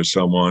sitting with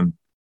someone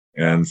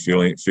and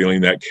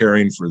feeling that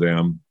caring for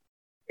them,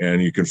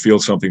 and you can feel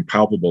something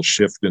palpable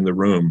shift in the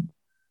room.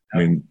 I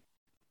mean,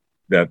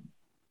 that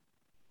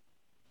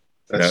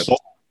soul.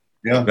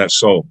 Yeah. That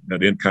soul,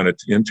 that kind of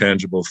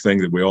intangible thing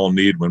that we all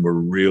need when we're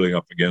really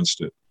up against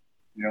it.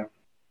 Yeah.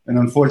 And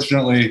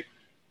unfortunately,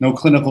 no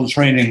clinical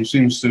training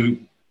seems to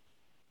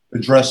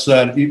address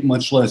that,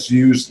 much less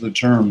use the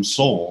term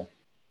soul,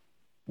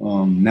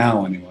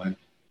 now anyway.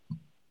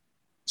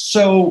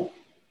 So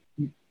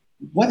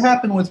what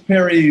happened with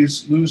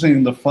Perry's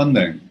losing the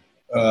funding?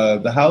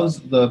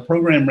 The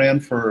program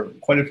ran for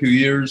quite a few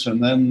years,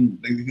 and then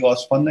he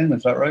lost funding.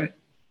 Is that right?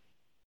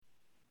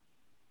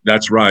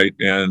 That's right.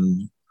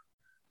 And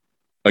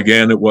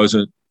again, it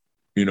wasn't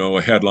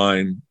a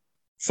headline,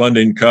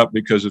 funding cut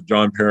because of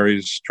John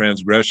Perry's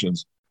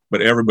transgressions,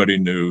 but everybody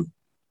knew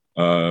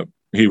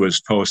he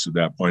was toast at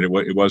that point.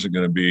 It wasn't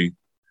going to be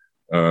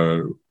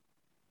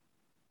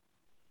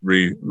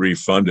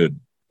refunded.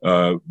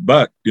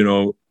 But,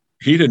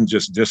 he didn't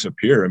just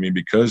disappear. I mean,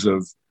 because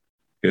of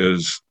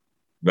his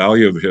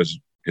value of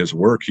his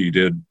work, he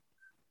did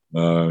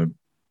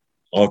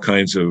all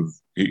kinds of,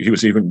 he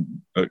was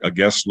even a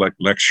guest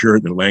lecturer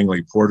at the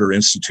Langley Porter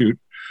Institute.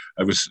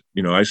 I was,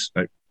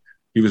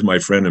 he was my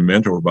friend and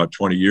mentor for about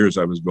 20 years.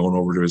 I was going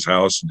over to his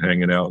house and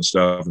hanging out and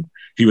stuff. And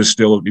he was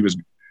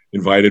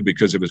invited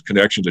because of his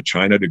connection to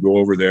China to go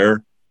over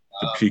there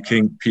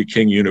to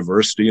Peking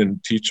University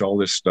and teach all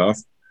this stuff.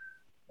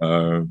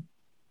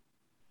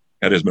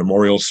 At his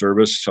memorial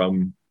service,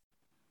 some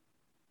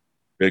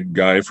big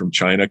guy from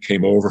China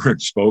came over and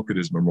spoke at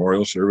his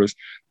memorial service.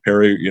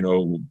 Perry, he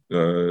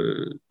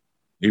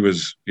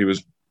was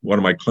one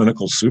of my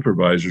clinical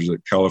supervisors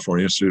at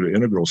California Institute of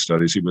Integral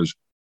Studies. He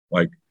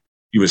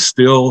was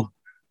still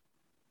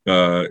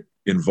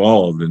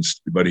involved,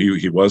 but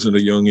he wasn't a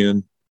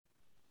Jungian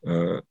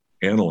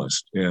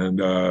analyst. And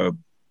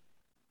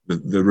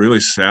the really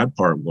sad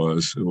part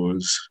was, it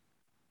was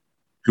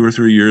 2 or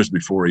 3 years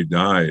before he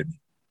died.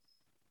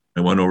 I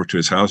went over to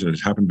his house, and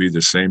it happened to be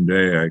the same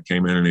day I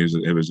came in, and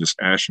it was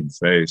just ashen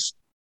face.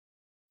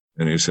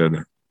 And he said,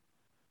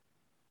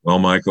 "Well,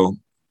 Michael,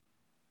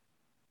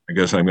 I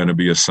guess I'm going to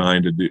be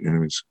assigned to do,"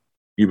 and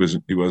he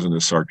wasn't a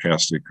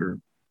sarcastic or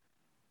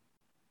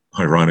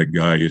ironic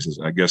guy. He says,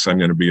 "I guess I'm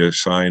going to be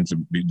assigned to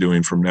be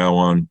doing from now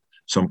on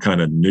some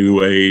kind of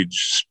new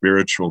age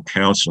spiritual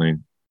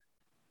counseling,"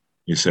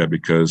 he said,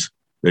 "because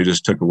they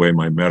just took away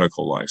my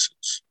medical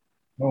license."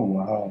 Oh,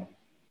 wow.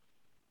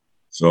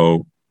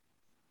 So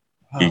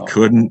he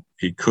couldn't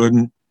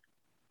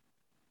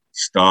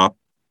stop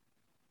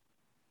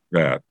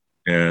that.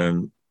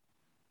 And,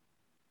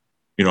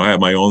 I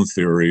have my own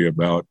theory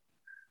about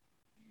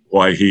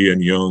why he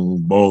and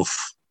Jung both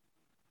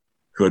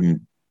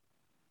couldn't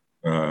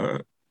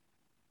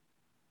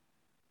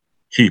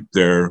keep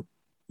their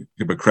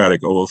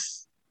Hippocratic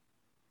oath.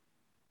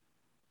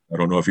 I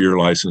don't know if you're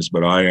licensed,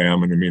 but I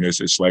am. And I mean,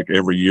 it's like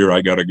every year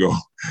I got to go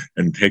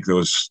and take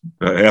those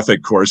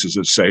ethic courses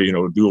that say,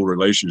 dual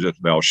relationships,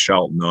 thou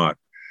shalt not.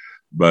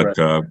 But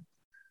right.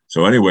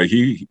 So anyway,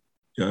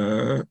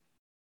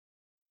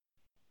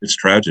 it's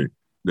tragic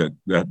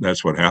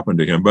that's what happened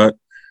to him. But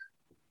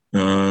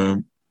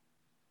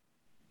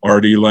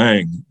R.D.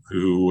 Laing,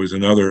 who was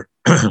another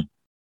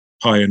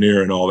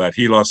pioneer and all that,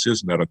 he lost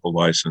his medical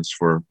license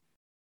for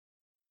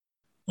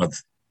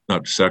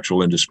not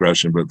sexual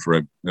indiscretion, but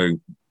for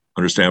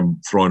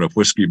understand throwing a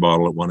whiskey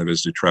bottle at one of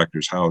his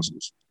detractors'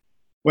 houses.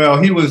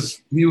 Well, he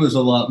was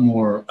a lot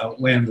more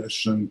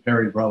outlandish than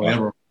Perry probably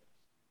ever.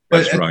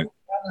 But that's right.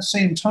 At the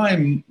same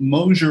time,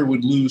 Mosier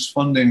would lose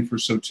funding for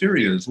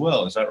Soteria as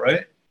well. Is that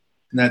right?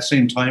 In that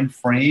same time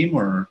frame,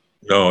 or?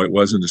 No, it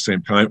wasn't the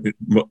same time.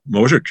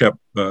 Mosier kept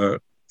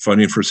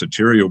funding for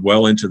Soteria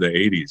well into the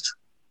 80s.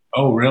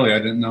 Oh, really? I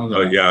didn't know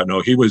that. Yeah,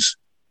 no, he was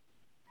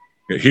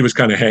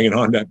kind of hanging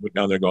on that, but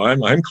down there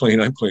going, I'm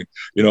clean.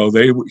 He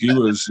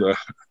was,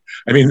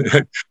 I mean,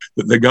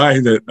 the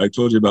guy that I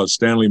told you about,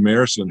 Stanley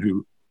Mayerson,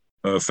 who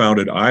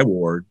founded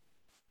iWard,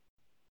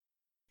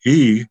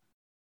 he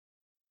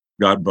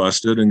got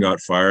busted and got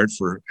fired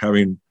for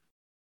having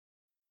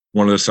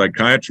one of the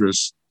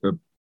psychiatrists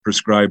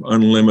prescribe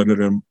unlimited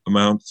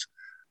amounts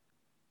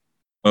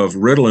of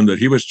Ritalin that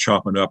he was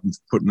chopping up and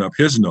putting up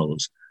his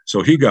nose.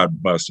 So he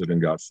got busted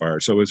and got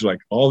fired. So it's like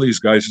all these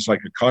guys, it's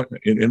like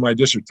in my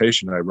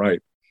dissertation I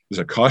write, is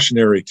a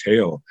cautionary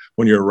tale.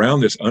 When you're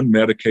around this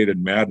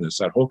unmedicated madness,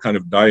 that whole kind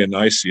of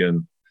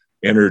Dionysian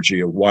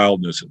energy of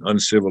wildness and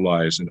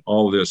uncivilized and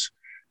all this,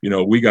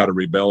 we got to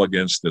rebel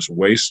against this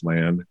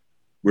wasteland.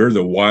 We're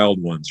the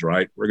wild ones,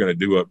 right? We're going to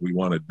do what we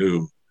want to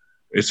do.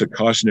 It's a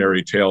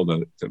cautionary tale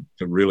to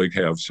really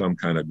have some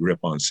kind of grip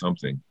on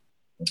something.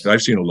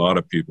 I've seen a lot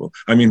of people.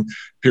 I mean,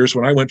 Pierce,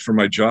 when I went for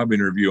my job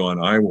interview on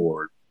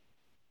iWard,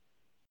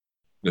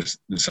 the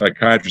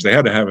psychiatrist, they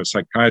had to have a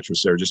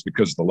psychiatrist there just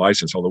because of the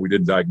license, although we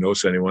didn't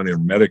diagnose anyone or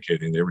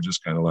medicating. They were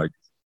just kind of like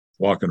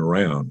walking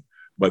around.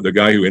 But the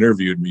guy who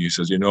interviewed me, he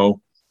says,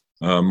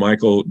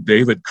 Michael,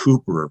 David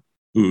Cooper,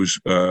 who's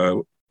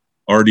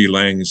R.D.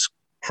 Laing's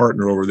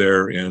partner over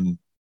there in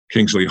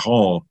Kingsley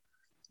Hall,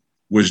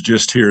 was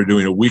just here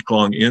doing a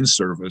week-long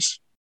in-service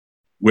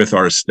with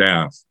our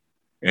staff.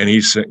 And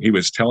he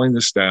was telling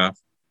the staff,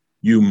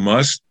 you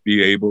must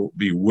be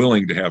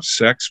willing to have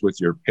sex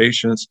with your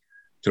patients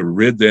to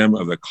rid them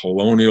of the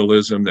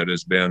colonialism that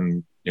has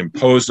been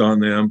imposed on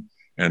them,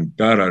 and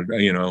and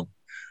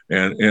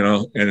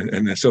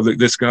so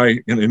this guy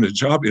in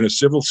a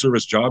civil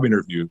service job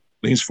interview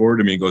leans forward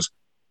to me and goes,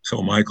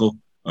 so Michael,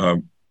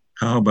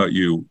 how about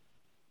you?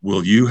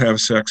 Will you have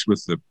sex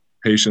with the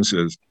patients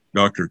as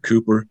Dr.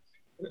 Cooper?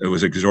 It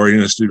was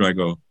exhorting a student. I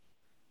go,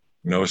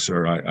 no,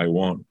 sir, I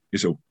won't. He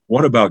said,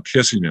 what about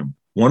kissing him?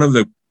 One of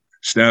the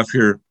staff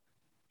here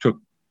took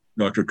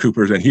Dr.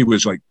 Cooper's, and he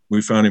was like,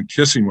 we found him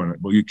kissing one.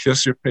 Will you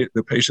kiss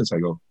the patients? I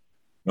go,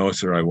 No,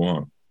 sir, I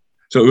won't.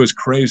 So it was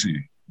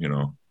crazy, you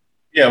know.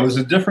 Yeah, it was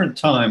a different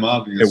time,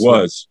 obviously. It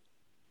was.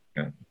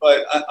 Yeah.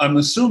 But I'm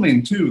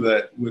assuming too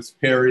that with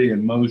Perry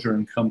and Mosier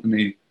and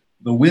company,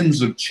 the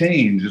winds of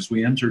change as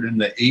we entered in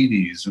the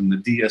 80s and the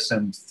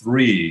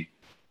DSM-3,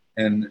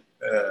 and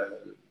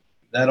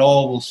that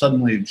all will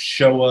suddenly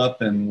show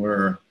up, and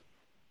we're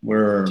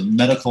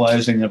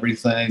medicalizing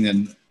everything,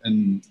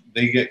 and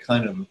they get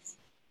kind of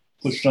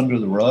pushed under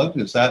the rug.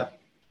 Is that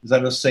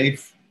a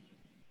safe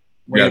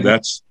way? Yeah,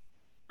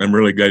 I'm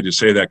really glad to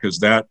say that,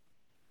 because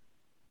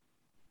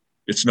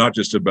it's not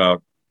just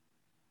about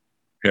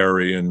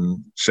Perry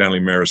and Stanley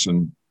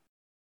Marison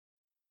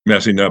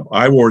messing up.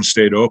 I-Ward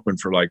stayed open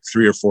for like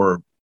 3 or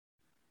 4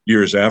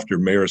 years after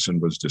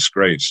Marison was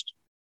disgraced.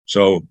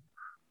 So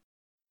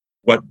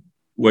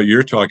what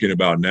you're talking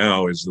about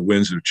now is the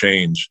winds of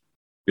change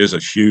is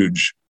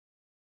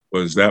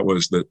that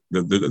was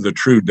the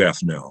true death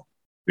knell.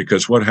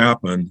 Because what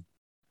happened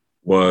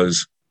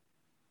was,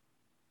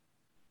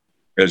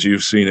 as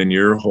you've seen in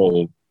your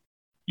whole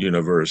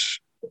universe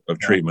of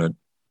treatment,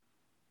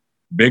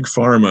 big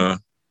pharma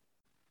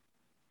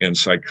and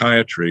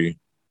psychiatry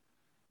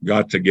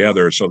got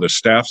together. So the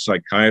staff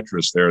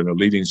psychiatrists there and the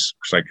leading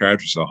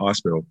psychiatrists of the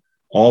hospital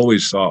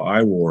always saw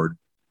I-Ward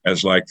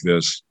as like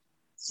this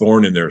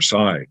thorn in their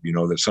side, you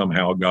know, that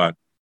somehow got,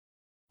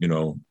 you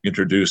know,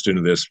 introduced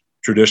into this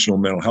traditional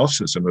mental health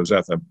system. It was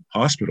at the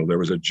hospital. There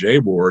was a J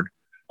ward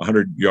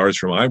 100 yards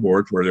from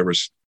I-Ward where there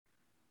was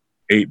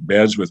 8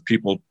 beds with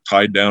people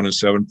tied down in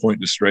 7-point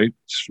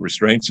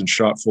restraints and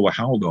shot full of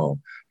Haldol,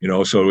 you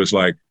know. So it was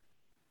like,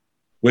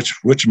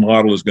 which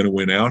model is going to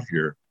win out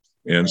here?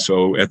 And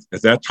so at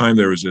that time,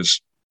 there was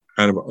this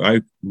kind of,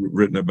 I've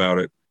written about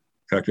it.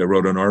 In fact, I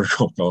wrote an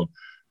article called,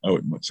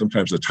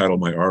 sometimes the title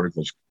of my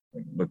articles,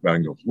 look back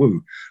and go,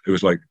 woo. It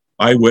was like,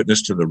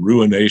 Eyewitness to the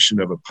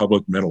Ruination of a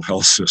Public Mental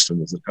Health System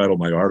was the title of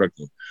my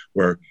article,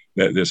 where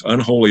this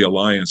unholy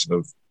alliance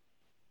of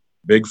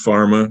big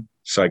pharma,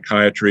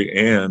 psychiatry,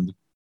 and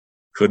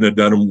couldn't have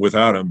done them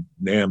without them,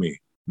 NAMI,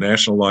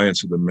 National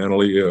Alliance of the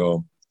Mentally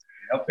Ill.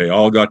 Yep. They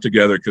all got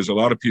together because a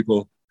lot of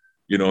people,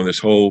 you know, in this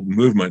whole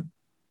movement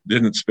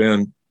didn't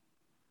spend,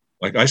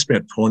 like I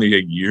spent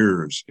 28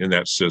 years in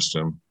that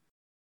system.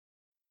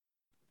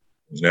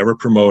 Was never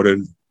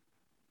promoted.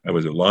 I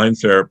was a line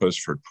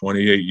therapist for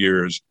 28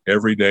 years,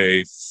 every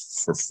day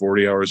for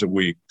 40 hours a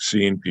week,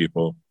 seeing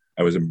people.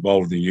 I was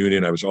involved in the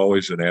union. I was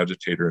always an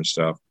agitator and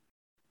stuff.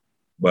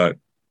 But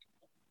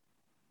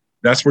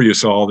that's where you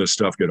saw all this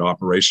stuff get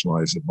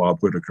operationalized that Bob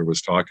Whitaker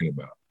was talking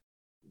about,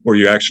 where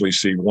you actually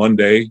see one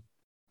day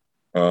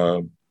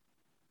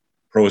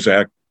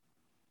Prozac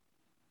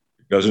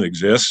doesn't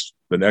exist.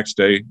 The next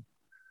day,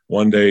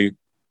 one day,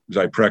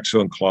 Zyprexa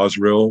and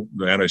Clozaril,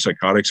 the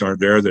antipsychotics aren't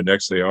there. The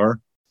next they are.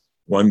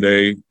 One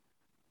day,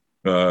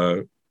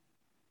 you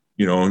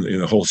know, in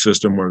the whole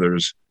system where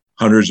there's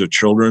hundreds of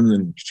children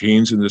and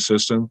teens in the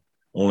system,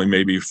 only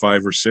maybe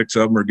 5 or 6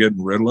 of them are getting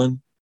Ritalin.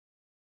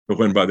 But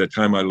when by the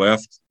time I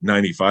left,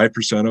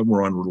 95% of them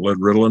were on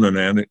Ritalin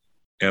and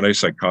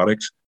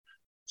antipsychotics.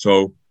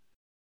 So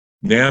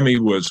NAMI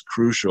was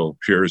crucial,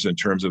 Piers, in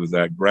terms of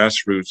that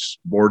grassroots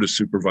board of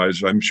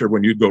supervisors. I'm sure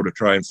when you go to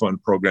try and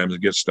fund programs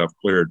and get stuff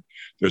cleared,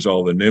 there's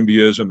all the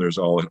NIMBYism, there's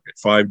all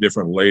 5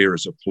 different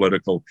layers of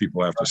political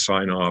people have to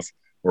sign off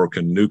or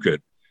can nuke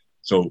it.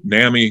 So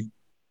NAMI,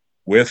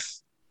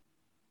 with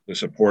the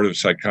support of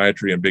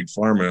psychiatry and big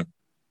pharma,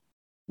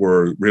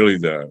 were really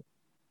the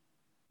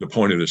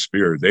point of the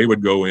spear. They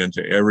would go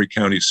into every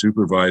county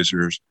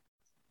supervisor's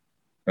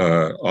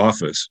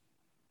office.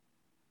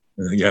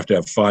 And you have to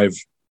have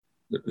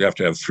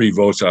 3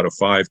 votes out of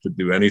 5 to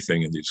do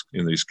anything in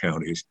these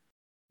counties.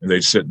 And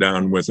they'd sit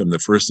down with them. The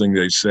first thing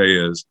they'd say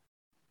is,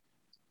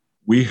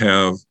 we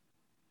have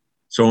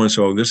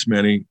so-and-so this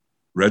many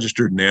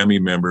registered NAMI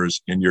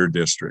members in your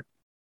district.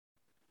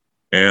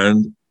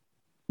 And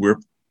we're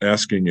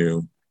asking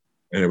you,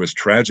 and it was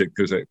tragic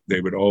because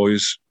they would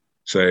always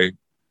say,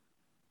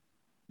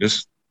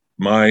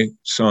 my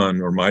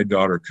son or my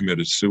daughter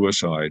committed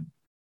suicide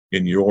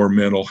in your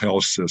mental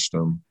health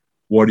system.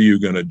 What are you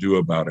going to do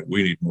about it?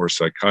 We need more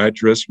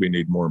psychiatrists. We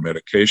need more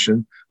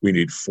medication. We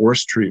need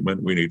forced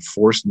treatment. We need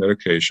forced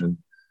medication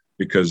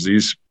because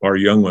our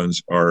young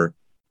ones are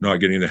not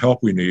getting the help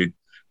we need.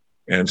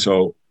 And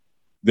so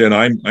then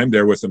I'm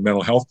there with the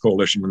Mental Health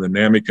Coalition. When the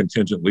NAMI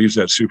contingent leaves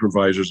that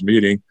supervisor's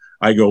meeting,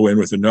 I go in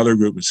with another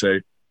group and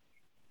say,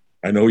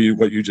 I know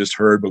what you just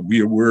heard, but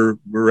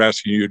we're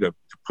asking you to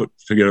put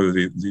together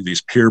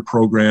these peer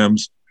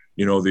programs,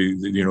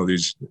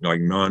 these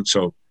like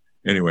so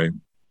anyway,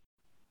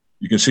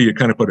 you can see you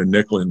kind of put a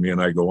nickel in me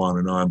and I go on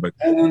and on, but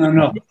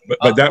no.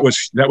 But that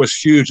was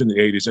huge in the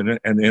 80s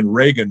and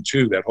Reagan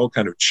too, that whole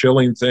kind of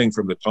chilling thing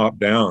from the top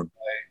down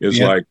is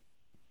like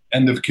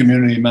end of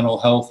community mental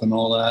health and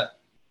all that.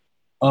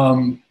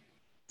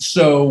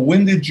 So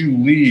when did you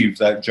leave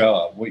that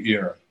job? What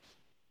year?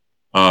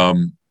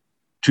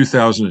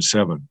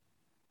 2007.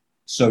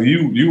 So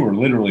you were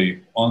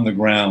literally on the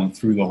ground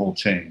through the whole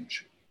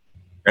change.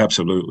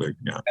 Absolutely,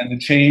 yeah. And the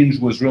change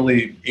was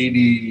really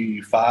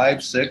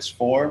 85, 6,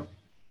 4?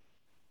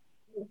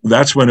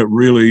 that's when it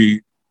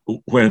really,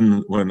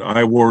 when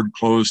I Ward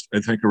closed, I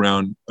think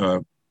around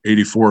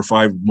 84 or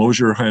 5,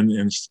 Mosier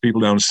and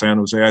people down in San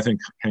Jose, I think,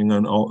 hang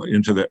on all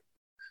into the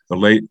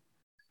late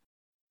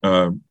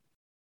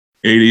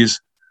 80s.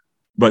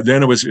 But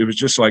then it was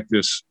just like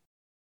this.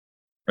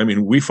 I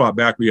mean, we fought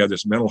back. We had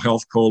this mental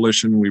health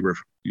coalition. We were,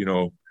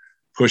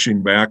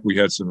 pushing back. We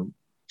had some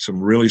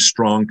really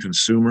strong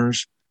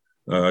consumers,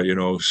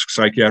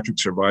 psychiatric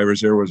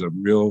survivors. There was a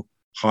real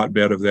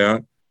hotbed of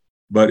that,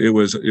 but it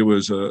was a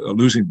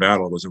losing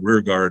battle. It was a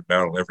rear guard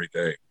battle every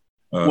day.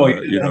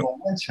 Well, you have a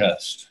war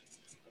chest.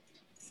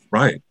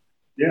 Right.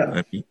 Yeah.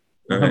 I mean,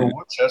 you have a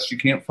war chest, you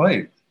can't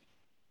fight.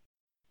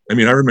 I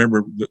mean, I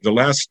remember the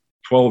last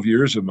 12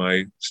 years of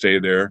my stay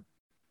there,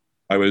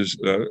 I was,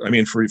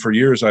 for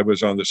years, I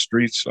was on the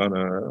streets on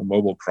a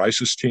mobile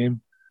crisis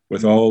team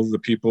with all the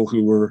people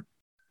who were,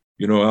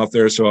 out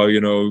there. So,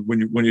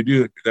 when you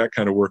do that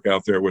kind of work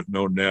out there with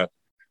no net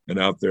and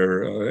out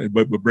there,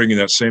 but bringing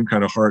that same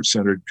kind of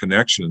heart-centered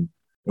connection,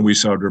 and we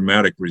saw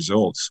dramatic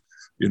results,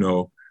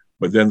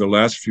 But then the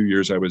last few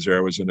years I was there,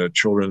 I was in a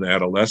children and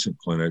adolescent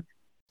clinic.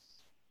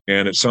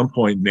 And at some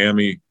point,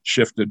 NAMI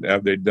shifted.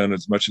 They'd done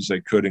as much as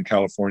they could in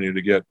California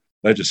to get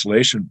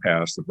legislation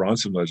passed, the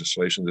Bronson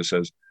legislation that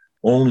says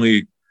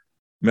only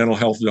mental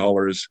health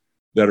dollars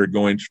that are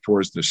going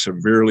towards the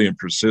severely and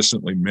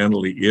persistently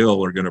mentally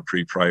ill are going to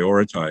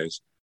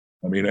pre-prioritize.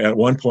 I mean, at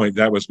one point,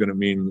 that was going to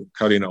mean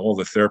cutting all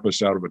the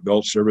therapists out of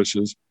adult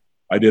services.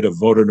 I did a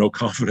vote of no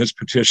confidence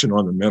petition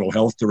on the mental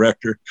health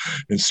director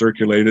and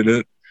circulated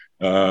it.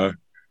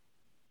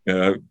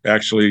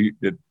 Actually,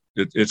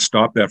 it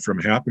stopped that from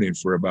happening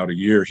for about a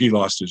year. He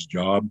lost his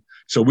job.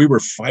 So we were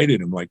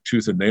fighting him like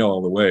tooth and nail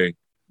all the way.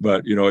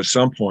 But, at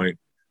some point,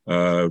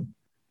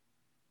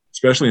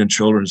 especially in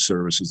children's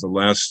services, the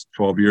last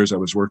 12 years I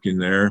was working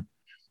there,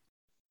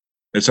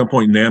 at some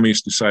point,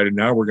 NAMI's decided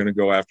now we're going to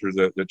go after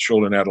the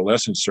children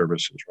adolescent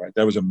services, right?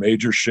 That was a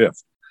major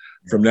shift.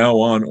 From now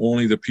on,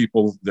 only the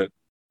people that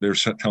they're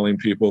telling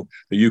people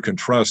that you can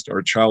trust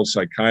are child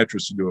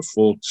psychiatrists to do a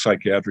full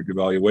psychiatric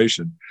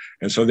evaluation.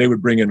 And so they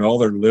would bring in all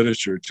their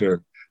literature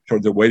to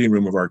the waiting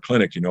room of our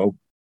clinic,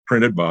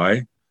 printed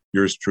by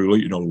yours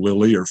truly,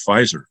 Lilly or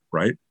Pfizer,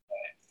 right?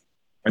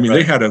 I mean,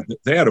 right.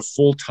 They had a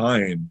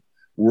full-time,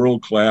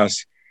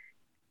 world-class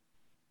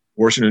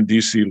Washington,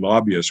 D.C.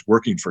 lobbyist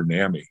working for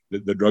NAMI,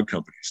 the drug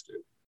companies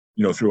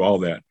did, through all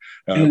that.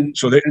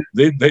 So they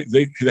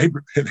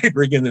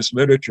bring in this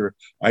literature.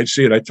 I'd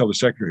see it. I'd tell the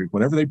secretary,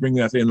 whenever they bring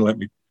that in, let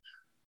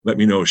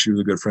me know. She was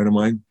a good friend of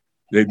mine.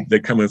 They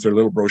come in with their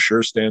little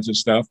brochure stands and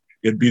stuff.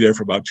 It'd be there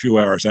for about 2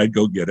 hours. I'd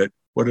go get it.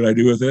 What did I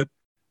do with it?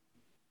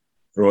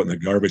 Throw it in the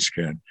garbage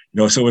can.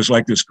 So it was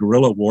like this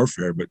guerrilla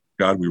warfare, but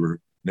God, we were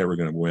never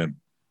going to win.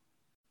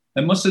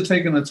 It must have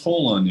taken a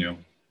toll on you.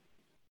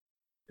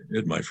 It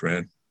did, my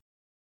friend.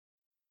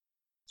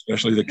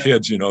 Especially the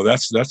kids,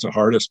 that's the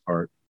hardest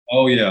part.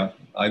 Oh, yeah.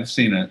 I've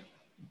seen it.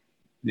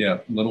 Yeah.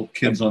 Little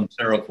kids on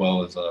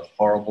Seroquel is a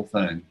horrible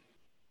thing.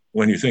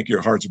 When you think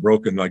your heart's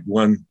broken, like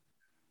one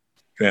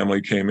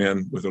family came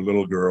in with a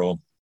little girl,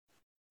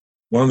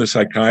 one of the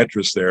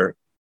psychiatrists there.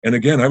 And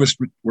again, I was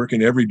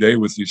working every day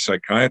with these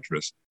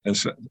psychiatrists. And,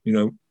 so,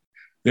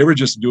 they were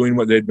just doing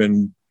what they'd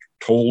been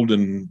told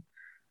and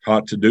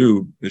taught to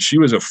do. And she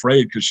was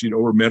afraid because she'd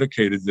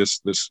over-medicated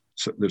this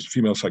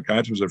female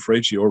psychiatrist was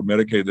afraid she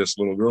over-medicated this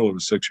little girl who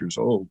was 6 years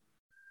old.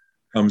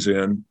 Comes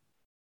in,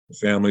 the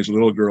family's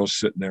little girl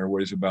sitting there,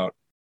 weighs about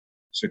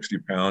 60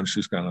 pounds.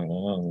 She's kind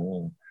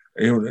of,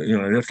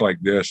 it's like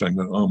this. I'm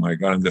going, oh my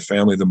God. And the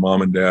family, the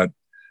mom and dad,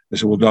 they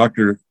said, well,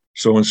 Dr.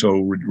 So-and-so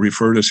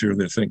referred us here.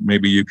 They think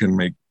maybe you can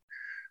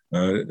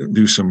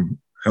do some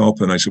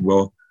help. And I said,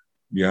 well,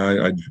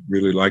 yeah, I'd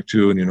really like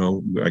to.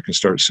 And, I can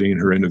start seeing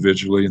her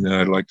individually. And then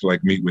I'd like to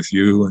meet with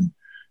you. And,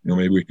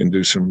 maybe we can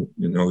do some,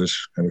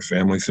 this kind of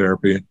family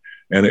therapy.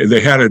 And they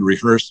had it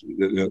rehearsed.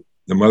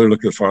 The mother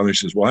looked at the father and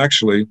she says, well,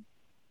 actually,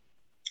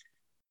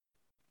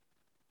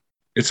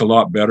 it's a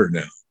lot better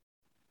now.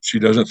 She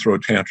doesn't throw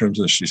tantrums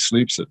and she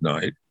sleeps at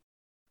night.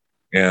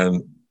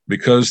 And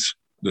because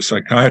the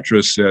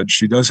psychiatrist said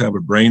she does have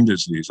a brain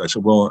disease, I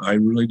said, well, I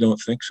really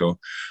don't think so.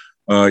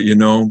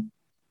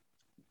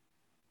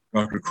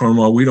 Dr.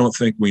 Cornwall, we don't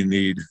think we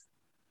need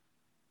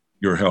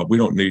your help. We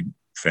don't need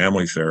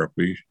family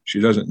therapy.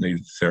 She doesn't need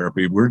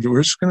therapy. We're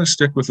just going to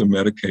stick with the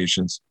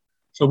medications.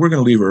 So we're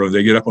going to leave her.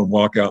 They get up and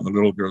walk out, and the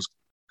little girl's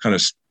kind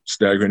of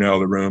staggering out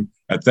of the room.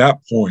 At that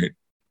point,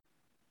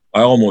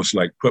 I almost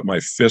put my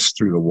fist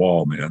through the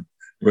wall, man.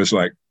 It was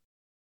like,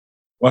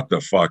 what the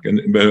fuck?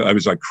 And I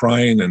was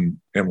crying and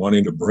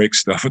wanting to break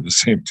stuff at the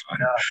same time.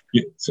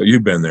 Yeah. So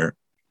you've been there.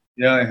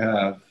 Yeah, I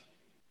have.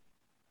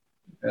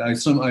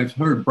 I've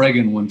heard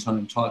Bregan one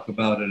time talk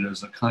about it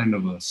as a kind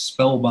of a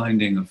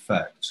spellbinding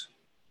effect.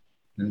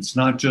 And it's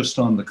not just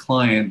on the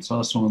client, it's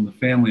also on the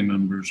family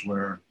members,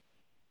 where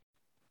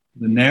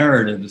the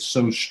narrative is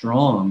so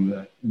strong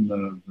that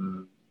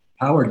the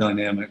power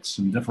dynamics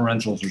and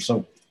differentials are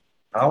so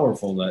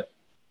powerful that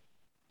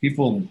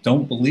people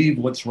don't believe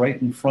what's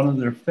right in front of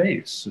their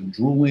face. A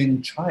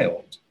drooling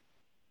child.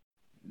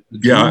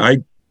 Yeah,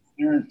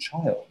 parent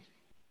child.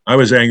 I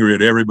was angry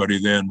at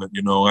everybody then, but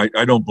you know,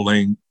 I don't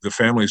blame the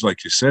families.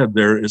 Like you said,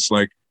 it's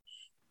like,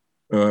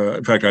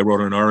 in fact, I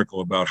wrote an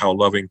article about how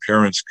loving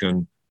parents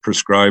can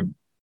prescribe,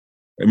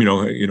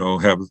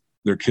 have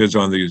their kids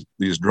on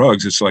these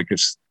drugs. It's like,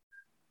 it's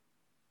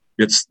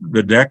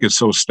the deck is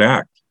so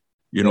stacked,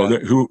 you know,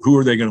 that who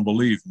are they going to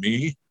believe,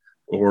 me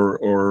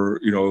or,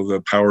 you know,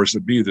 the powers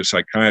that be, the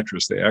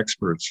psychiatrists, the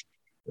experts,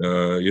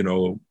 you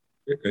know,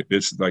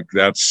 it's like,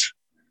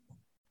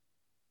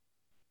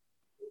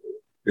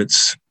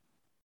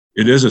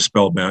 it is a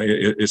spellbound.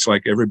 It's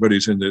like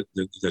everybody's in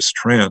this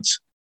trance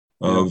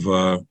of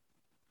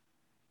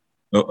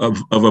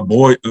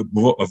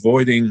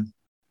avoiding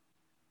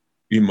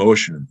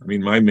emotion. I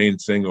mean, my main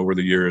thing over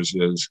the years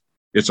is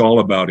it's all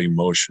about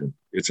emotion.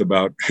 It's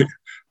about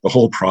the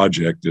whole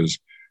project is,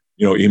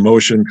 you know,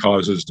 emotion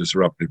causes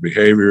disruptive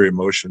behavior.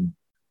 Emotion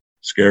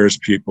scares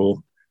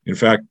people. In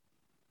fact,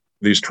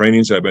 these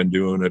trainings I've been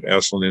doing at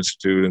Esalen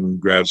Institute and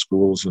grad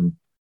schools and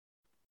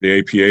the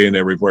APA and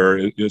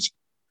everywhere, it's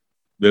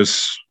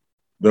this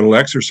little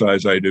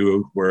exercise I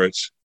do where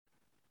it's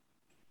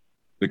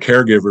the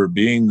caregiver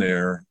being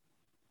there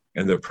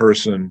and the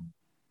person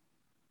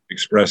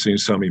expressing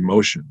some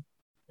emotion.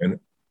 And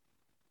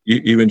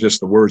even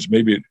just the words,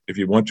 maybe if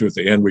you want to at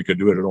the end, we could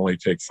do it. It'll only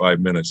take 5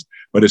 minutes.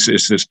 But it's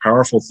this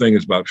powerful thing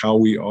is about how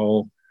we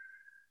all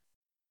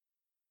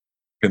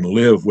can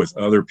live with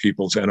other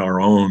people's and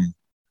our own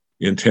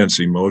intense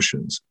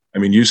emotions. I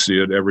mean, you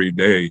see it every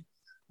day.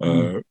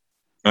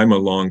 I'm a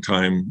long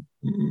time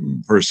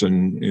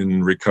person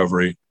in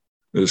recovery,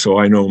 so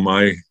I know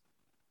my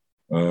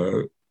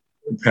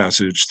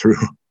passage through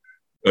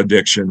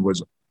addiction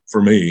was,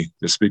 for me,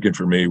 just speaking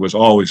for me, was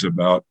always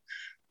about,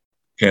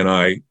 can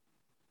I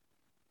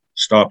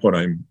stop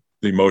the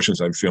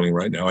emotions I'm feeling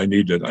right now? I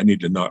need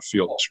to not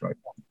feel this right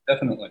now.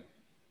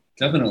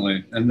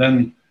 Definitely. And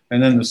then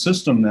the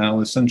system now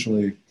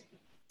essentially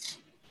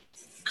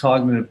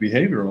cognitive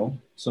behavioral.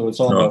 So it's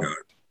all about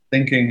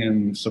thinking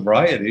and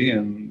sobriety,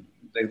 and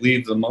they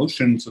leave the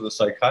motion to the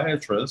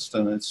psychiatrist,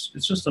 and it's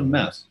just a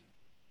mess.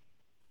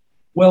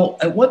 Well,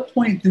 at what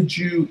point did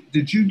you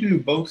do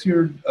both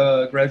your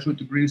graduate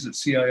degrees at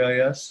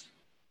CIIS?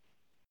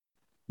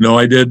 No,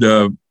 I did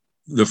the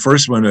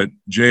first one at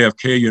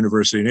JFK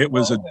University, and it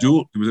was a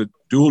dual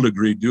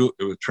degree. It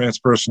was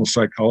transpersonal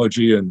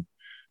psychology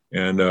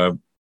and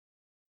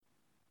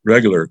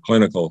regular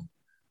clinical.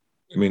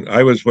 I mean,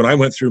 when I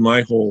went through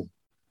my whole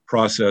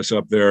process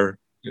up there,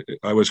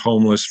 I was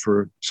homeless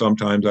for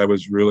sometimes. I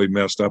was really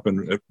messed up,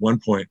 and at one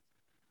point,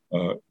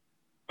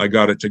 I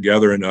got it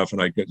together enough,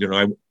 and I'm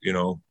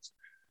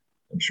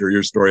sure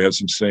your story has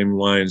some same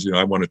lines. You know,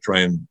 I want to try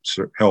and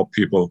help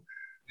people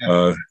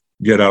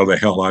get out of the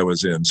hell I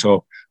was in.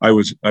 So I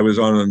was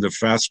on the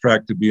fast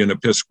track to be an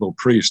Episcopal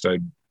priest. I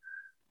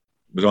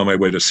was on my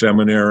way to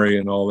seminary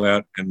and all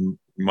that, and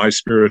my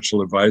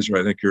spiritual advisor,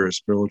 I think you're a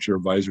spiritual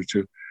advisor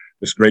too,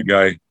 this great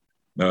guy,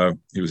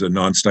 he was a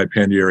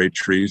non-stipendiary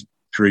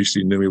priest.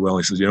 He knew me well.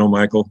 He says, you know,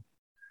 Michael,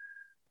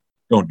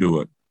 don't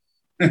do it.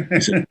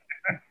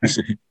 He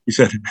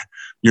said,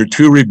 you're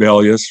too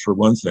rebellious for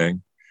one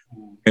thing.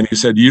 And he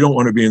said, you don't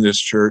want to be in this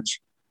church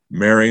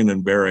marrying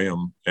and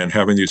burying and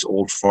having these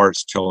old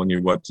farts telling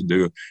you what to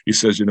do. He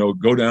says, you know,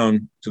 go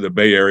down to the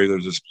Bay Area.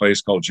 There's this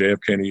place called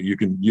JFK. And you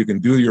can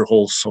do your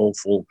whole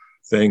soulful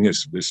thing,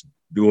 is this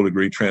dual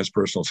degree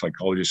transpersonal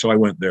psychology. So I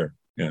went there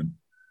and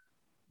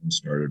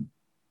started.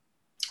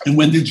 And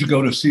when did you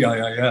go to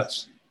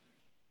CIIS?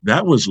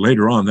 That was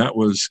later on. That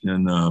was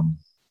in,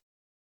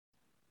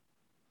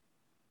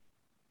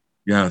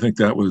 I think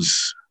that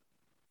was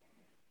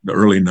the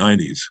early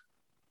 90s.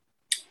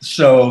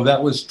 So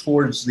that was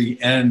towards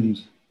the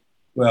end.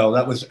 Well,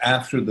 that was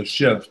after the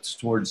shift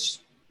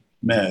towards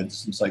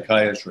meds and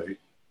psychiatry.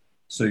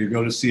 So you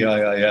go to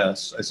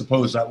CIIS. I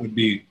suppose that would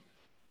be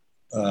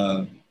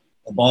a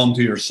balm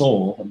to your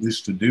soul, at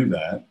least to do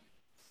that.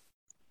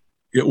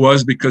 It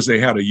was, because they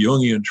had a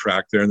Jungian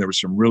track there, and there was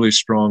some really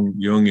strong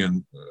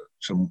Jungian,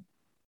 some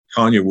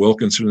Tanya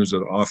Wilkinson is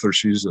an author.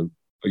 She's a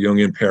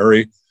Jungian.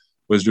 Perry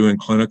was doing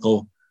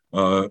clinical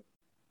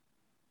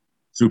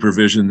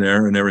supervision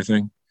there and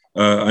everything.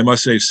 I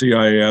must say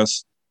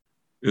CIIS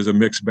is a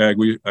mixed bag.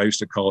 I used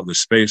to call it the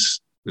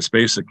space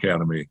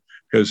academy,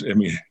 because I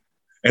mean,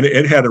 and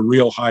it had a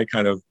real high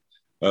kind of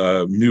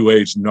new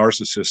age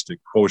narcissistic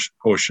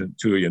quotient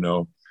too, you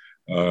know.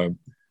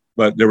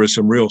 But there was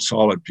some real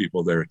solid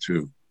people there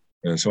too,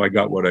 and so I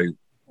got what I.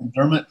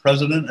 Dermot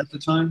president at the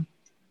time.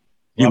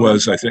 He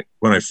was, I think,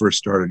 when I first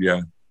started.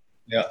 Yeah.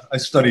 Yeah, I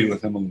studied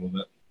with him a little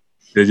bit.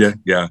 Did you?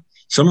 Yeah.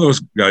 Some of those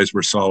guys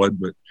were solid,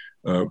 but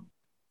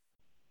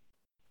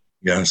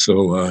yeah.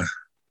 So.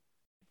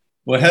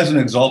 Well, it has an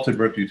exalted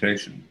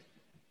reputation.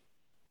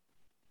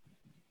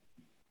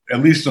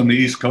 At least on the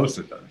East Coast,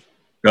 it does.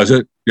 Does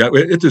it? Yeah,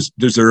 it is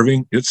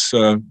deserving. It's,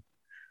 you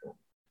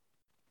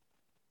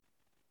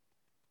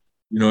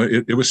know,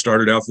 it was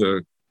started out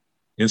the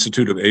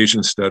Institute of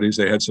Asian Studies.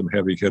 They had some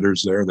heavy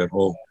hitters there. That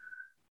whole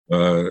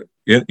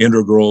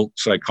integral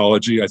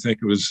psychology, I think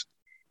it was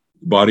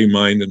body,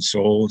 mind, and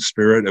soul,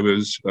 spirit. It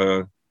was,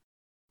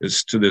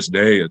 it's to this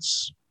day,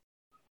 it's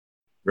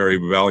very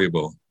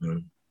valuable.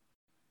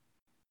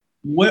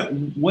 What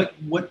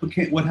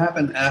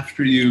happened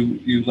after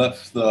you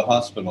left the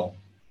hospital?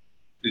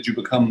 Did you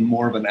become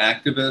more of an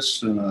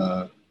activist and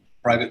a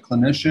private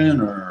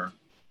clinician, or?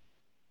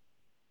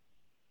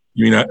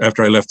 You mean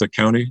after I left the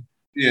county?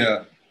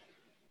 Yeah.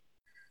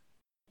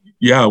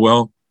 Yeah,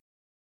 well,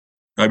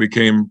 I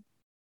became,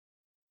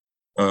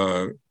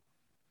 there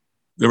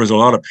was a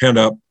lot of pent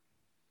up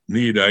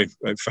need I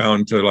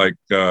found to like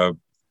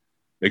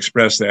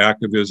express the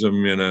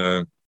activism in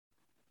a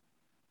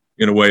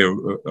way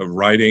of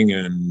writing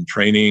and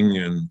training.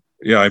 And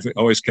yeah, I've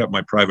always kept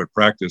my private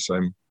practice.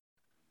 I'm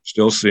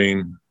still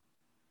seeing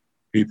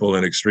people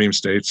in extreme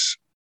states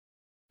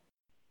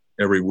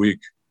every week.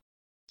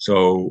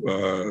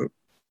 So,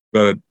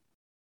 but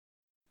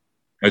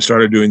I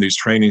started doing these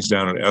trainings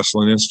down at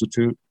Esalen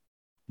Institute,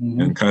 mm-hmm.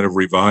 and kind of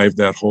revived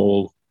that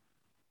whole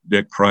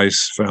Dick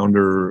Price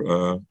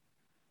founder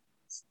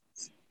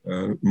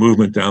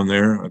movement down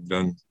there. I've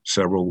done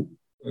several,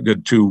 I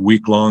did 2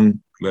 week-long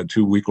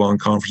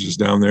conferences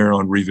down there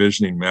on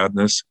revisioning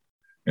madness,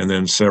 and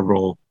then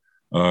several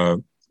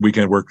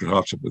weekend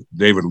workshops with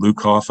David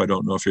Lukoff. I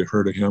don't know if you've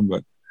heard of him,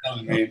 but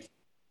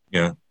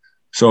yeah.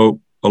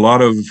 So a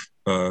lot of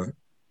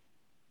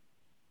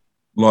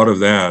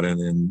that,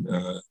 and then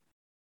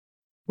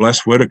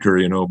Les Whitaker,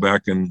 you know,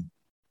 back in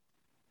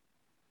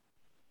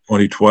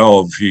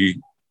 2012,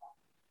 he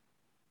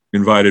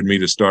invited me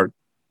to start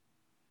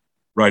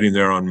writing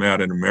there on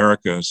Mad in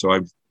America. So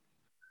I've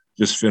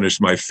just finished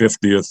my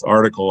 50th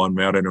article on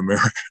Mad in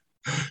America.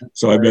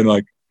 So I've been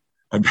like,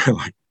 you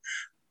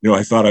know,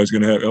 I thought I was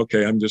going to have,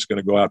 okay, I'm just going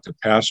to go out to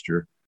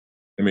pasture.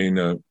 I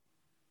mean,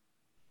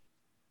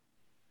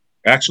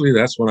 actually,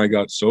 that's when I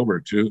got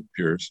sober too,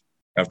 Piers,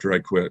 after I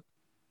quit.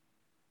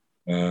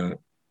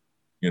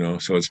 You know,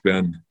 so it's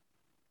been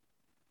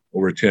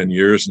over 10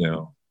 years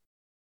now.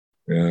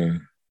 You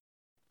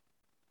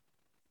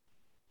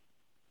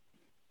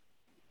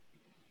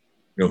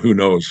know, who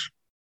knows?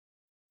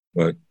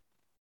 But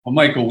well,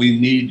 Michael, we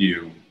need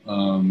you.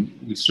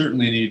 We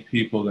certainly need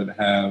people that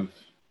have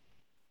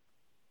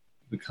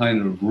the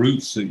kind of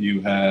roots that you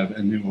have,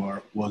 and who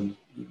are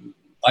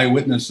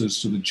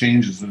eyewitnesses to the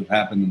changes that have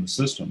happened in the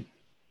system.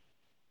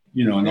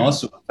 You know, and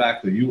also the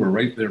fact that you were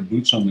right there,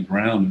 boots on the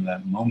ground, in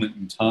that moment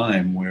in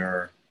time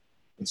where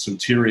the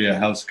Soteria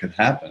House could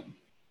happen.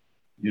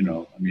 You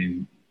know, I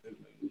mean,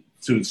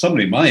 to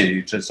somebody my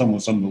age, that's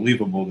almost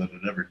unbelievable that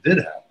it ever did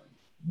happen.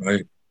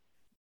 Right.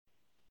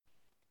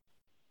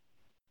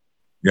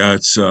 Yeah,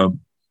 it's well,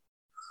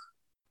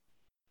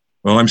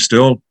 I'm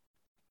still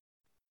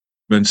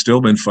been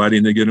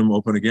fighting to get them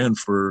open again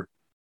for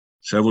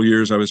several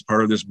years. I was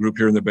part of this group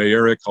here in the Bay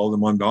Area called the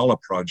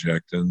Mandala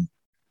Project, and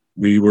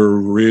we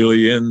were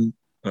really in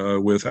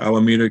with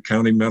Alameda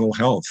County Mental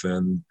Health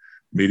and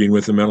meeting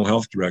with the mental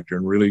health director,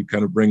 and really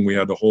kind of we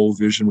had the whole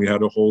vision, we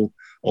had a whole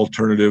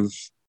alternative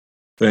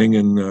thing,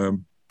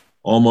 and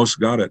almost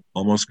got it.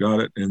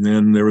 And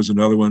then there was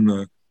another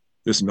one,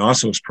 this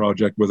Knossos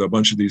project with a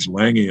bunch of these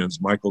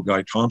Langians, Michael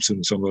Guy Thompson,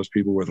 and some of those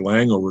people with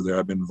Lang over there.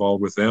 I've been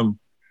involved with them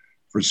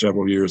for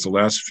several years. The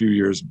last few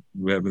years,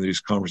 we have these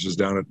conferences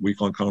down at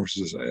week-long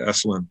conferences at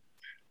Esalen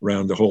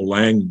around the whole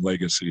Lang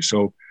legacy.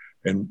 So,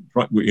 and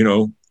you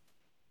know,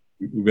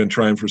 we've been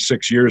trying for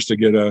 6 years to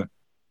get a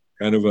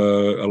kind of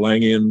a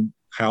Langian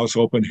house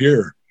open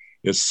here.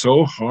 It's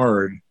so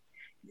hard.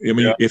 I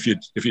mean, if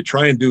you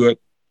try and do it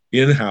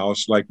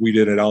in-house like we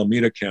did at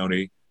Alameda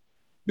County,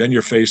 then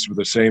you're faced with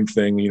the same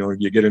thing. You know,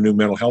 you get a new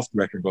mental health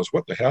director and goes,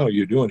 what the hell are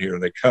you doing here?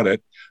 And they cut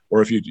it.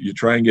 Or if you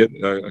try and get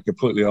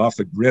completely off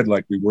the grid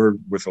like we were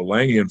with the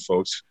Langian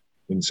folks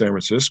in San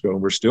Francisco,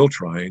 and we're still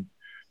trying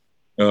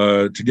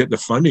to get the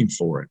funding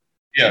for it.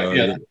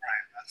 Yeah,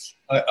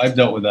 I've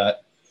dealt with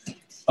that.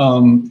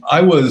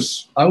 I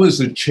was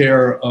the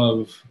chair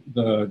of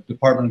the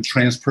Department of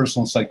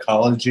Transpersonal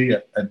Psychology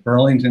at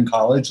Burlington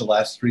College the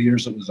last 3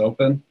 years it was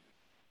open.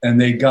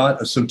 And they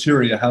got a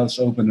Soteria House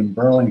open in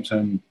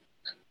Burlington,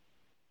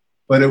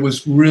 but it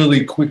was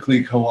really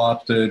quickly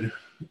co-opted.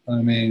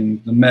 I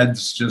mean, the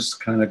meds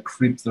just kind of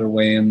creeped their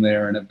way in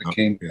there, and it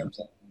became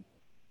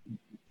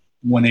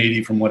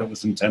 180 from what it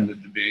was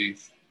intended to be.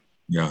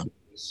 Yeah. It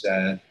was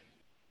sad.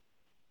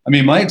 I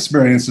mean, my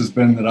experience has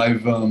been that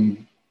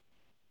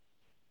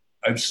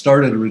I've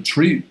started a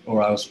retreat,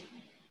 or I was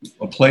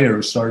a player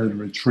who started a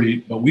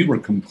retreat, but we were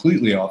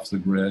completely off the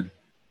grid.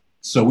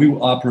 So we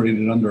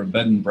operated under a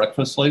bed and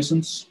breakfast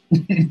license.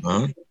 We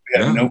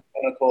had no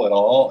clinical at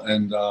all,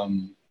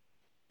 and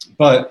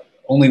but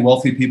only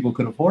wealthy people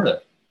could afford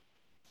it.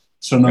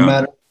 So no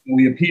matter,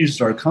 we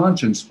appeased our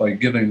conscience by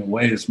giving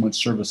away as much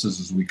services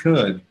as we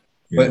could.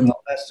 But in the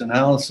last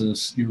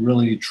analysis, you're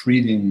really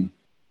treating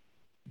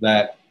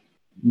that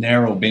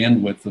narrow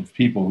bandwidth of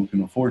people who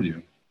can afford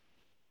you.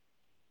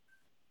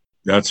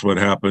 That's what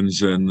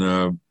happens. And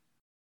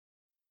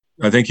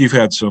I think you've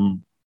had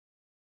some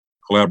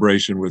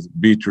collaboration with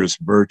Beatrice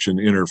Birch and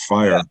Inner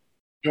Fire. Yeah,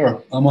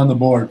 sure, I'm on the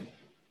board.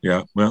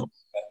 Yeah, well,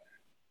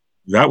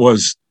 that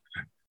was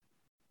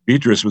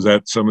Beatrice was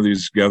at some of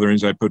these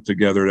gatherings I put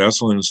together at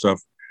Esalen and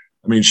stuff.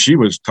 I mean, she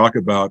was talking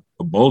about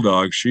a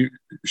bulldog. She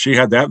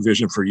had that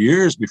vision for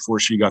years before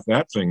she got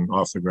that thing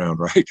off the ground,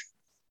 right?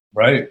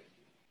 Right.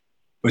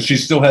 But she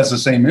still has the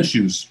same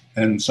issues.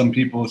 And some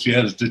people, she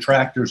has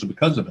detractors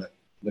because of it,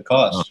 the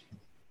cost.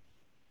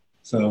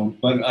 So,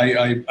 but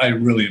I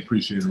really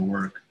appreciate her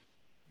work.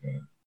 Yeah.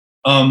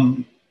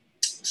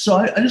 So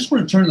I just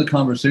want to turn the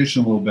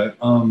conversation a little bit.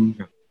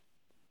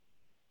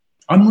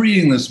 I'm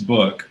reading this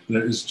book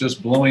that is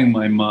just blowing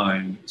my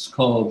mind. It's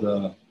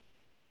called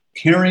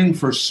Caring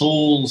for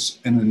Souls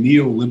in a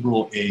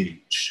Neoliberal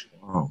Age.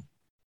 Wow.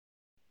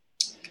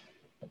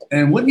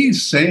 And what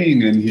he's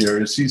saying in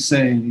here is he's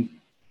saying,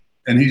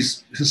 and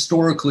he's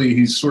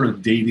sort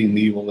of dating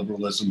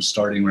neoliberalism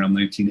starting around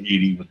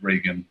 1980 with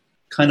Reagan,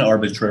 kind of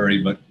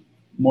arbitrary, but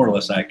more or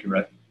less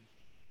accurate.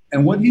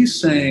 And what he's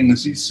saying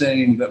is he's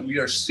saying that we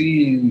are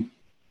seeing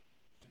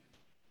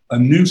a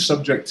new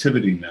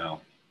subjectivity now.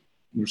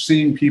 We're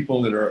seeing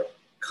people that are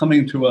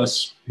coming to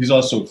us. He's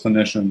also a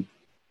clinician.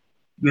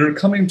 They're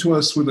coming to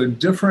us with a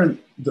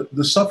different,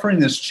 the suffering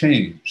has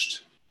changed.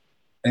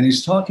 And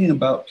he's talking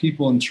about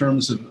people in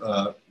terms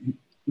of,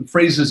 the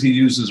phrases he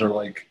uses are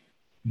like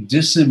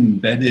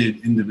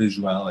disembedded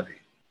individuality,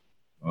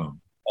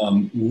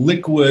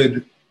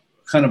 liquid,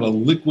 kind of a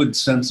liquid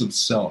sense of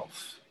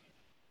self,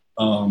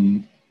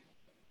 homo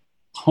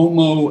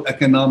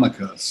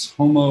economicus,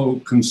 homo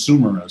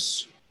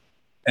consumerus.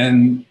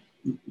 And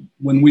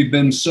when we've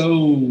been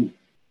so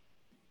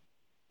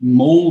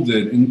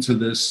molded into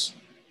this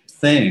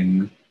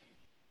thing,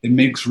 it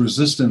makes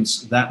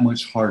resistance that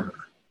much harder.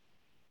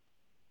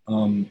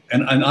 And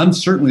I'm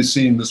certainly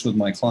seeing this with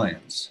my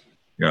clients.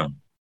 Yeah.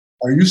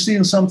 Are you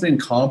seeing something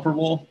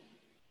comparable?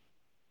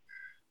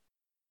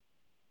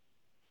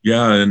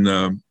 Yeah,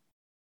 and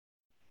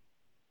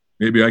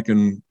maybe I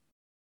can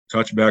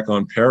touch back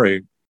on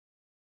Perry,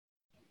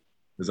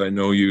 because I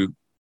know you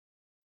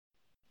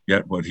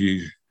get what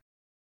he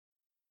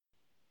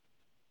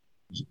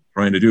is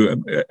trying to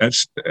do.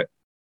 That's, to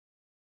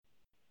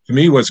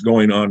me, what's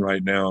going on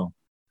right now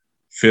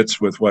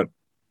fits with what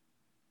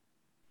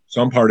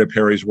some part of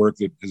Perry's work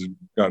that has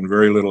gotten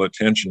very little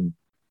attention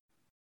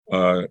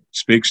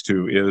speaks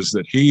to, is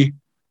that he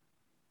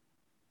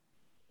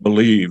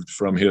believed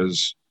from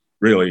his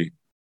really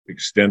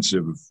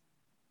extensive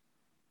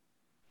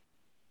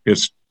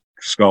his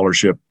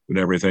scholarship and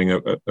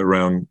everything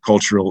around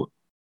cultural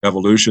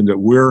evolution that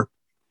we're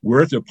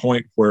at the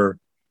point where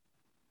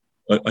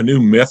a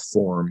new myth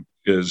form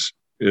is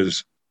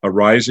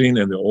arising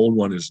and the old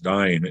one is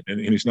dying. And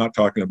he's not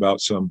talking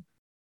about some,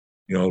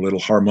 little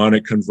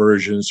harmonic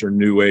conversions or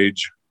new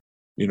age,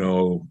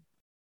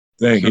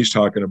 thing. He's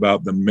talking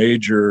about the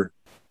major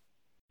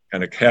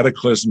kind of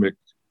cataclysmic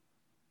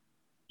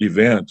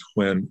event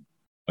when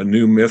a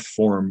new myth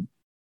form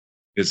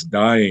is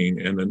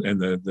dying and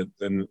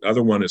the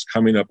other one is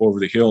coming up over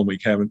the hill and we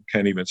can't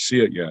even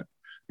see it yet.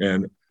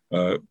 And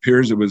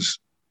appears it was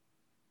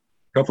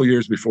a couple of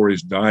years before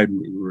he's died,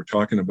 we were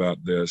talking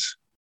about this.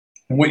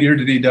 And what year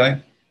did he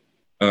die?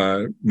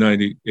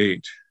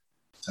 98.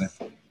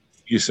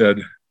 He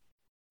said,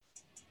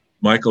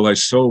 Michael, I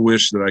so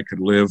wish that I could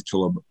live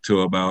till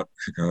about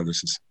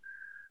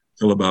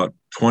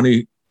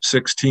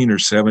 2016 or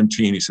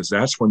 17. He says,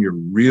 that's when you're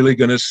really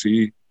going to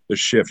see the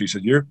shift. He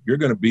said, you're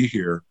going to be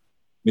here.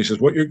 And he says,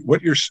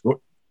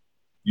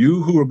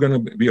 you who are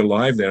going to be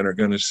alive then are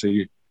going to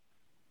see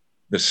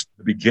the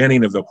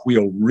beginning of the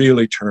wheel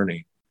really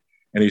turning.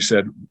 And he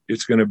said,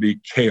 it's going to be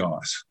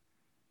chaos.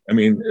 I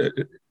mean,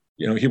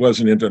 he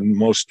wasn't into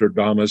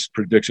Nostradamus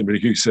prediction, but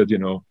he said,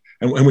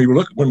 and when we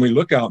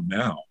look out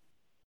now,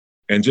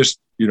 and just,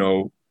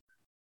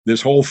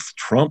 this whole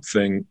Trump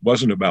thing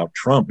wasn't about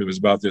Trump. It was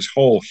about this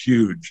whole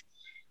huge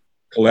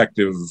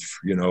collective,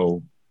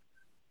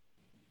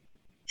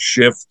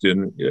 shift,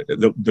 and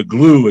the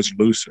glue is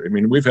looser. I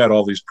mean, we've had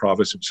all these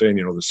prophets saying,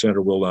 the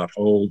center will not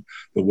hold.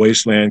 The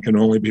wasteland can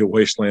only be a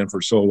wasteland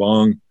for so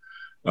long.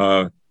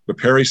 But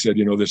Perry said,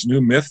 this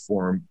new myth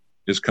form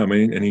is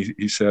coming. And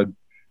he said,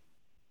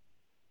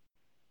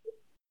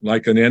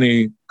 like in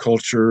any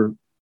culture,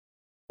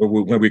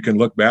 when we can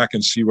look back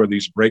and see where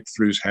these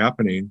breakthroughs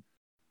happening,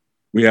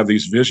 we have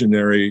these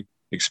visionary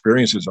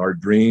experiences, our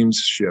dreams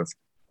shift,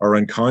 our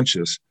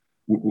unconscious,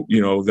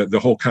 the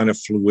whole kind of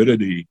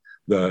fluidity,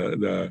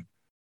 the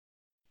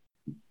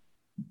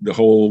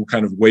whole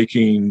kind of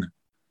waking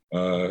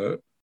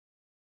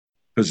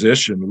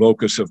position,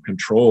 locus of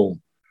control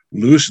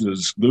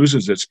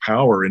loses its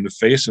power in the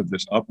face of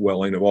this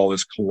upwelling of all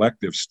this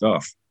collective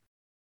stuff.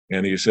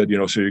 And he said,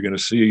 so you're going to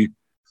see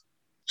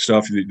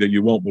stuff that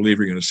you won't believe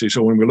you're going to see.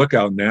 So when we look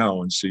out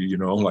now and see,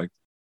 like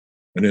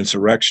an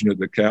insurrection at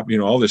the Cap,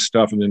 all this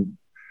stuff, and then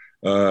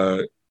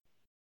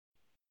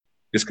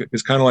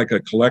it's kind of like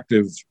a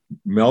collective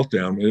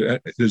meltdown.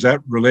 Does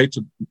that relate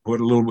to what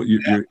a little bit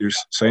you're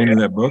saying in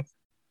that book?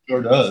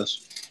 Sure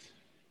does.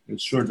 It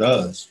sure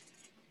does.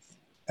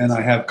 And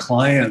I have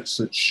clients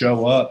that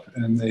show up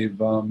and they've,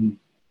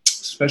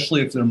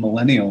 especially if they're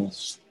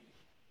millennials,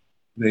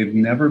 they've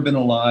never been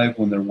alive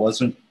when there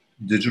wasn't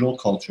digital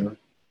culture,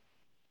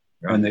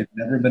 Yeah. and they've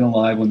never been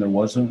alive when there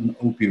wasn't an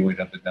opioid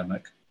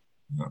epidemic.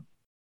 Yeah.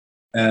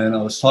 And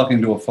I was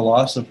talking to a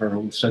philosopher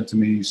who said to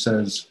me, he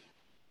says,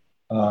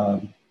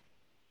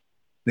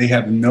 they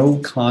have no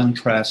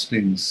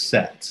contrasting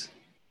set.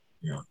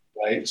 Yeah.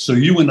 Right. So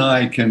you and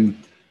I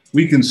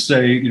we can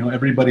say, you know,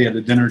 everybody at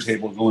a dinner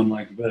table going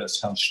like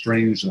this, how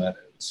strange that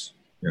is.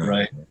 Yeah.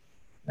 Right.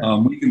 Yeah.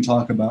 We can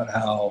talk about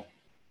how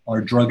our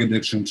drug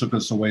addiction took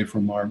us away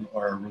from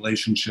our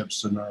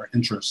relationships and our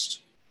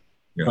interests.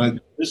 Yeah. But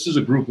this is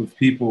a group of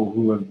people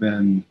who have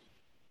been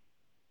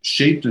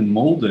shaped and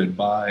molded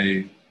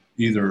by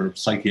either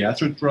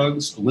psychiatric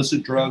drugs,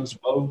 illicit drugs,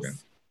 both,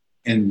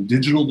 and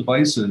digital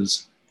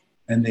devices,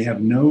 and they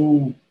have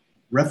no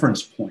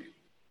reference point.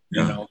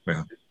 You know,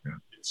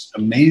 it's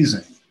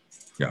amazing.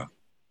 Yeah.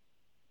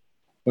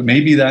 But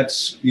maybe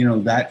that's, you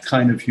know, that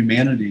kind of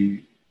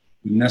humanity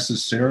would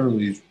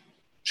necessarily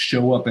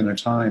show up in a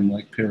time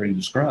like Perry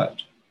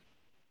described.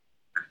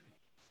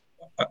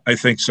 I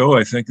think so.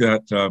 I think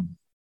that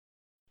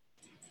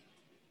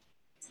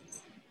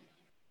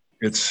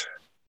it's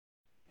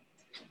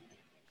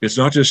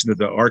not just that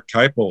the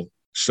archetypal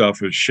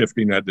stuff is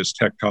shifting at this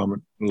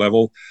tectonic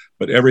level,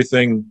 but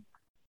everything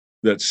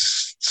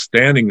that's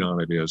standing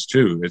on it is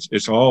too.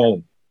 It's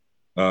all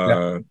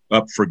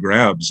up for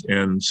grabs.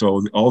 And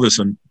so all this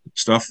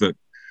stuff that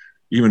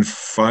even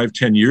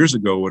 5-10 years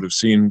ago would have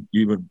seemed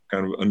even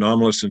kind of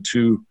anomalous and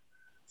too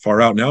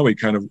far out. Now we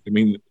kind of, I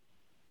mean,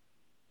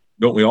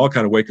 don't we all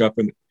kind of wake up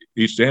and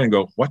each day and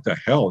go, what the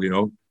hell, you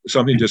know,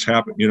 something just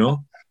happened, you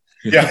know?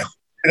 Yeah,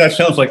 that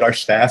sounds like our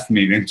staff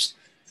meetings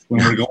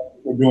when we're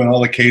doing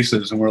all the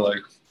cases and we're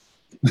like,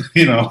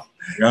 you know,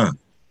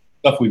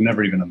 stuff we've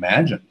never even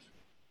imagined.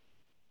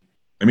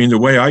 I mean, the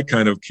way I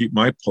kind of keep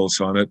my pulse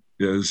on it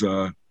is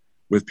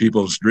with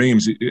people's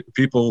dreams,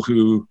 people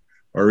who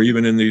are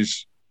even in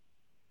these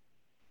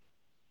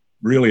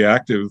really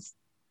active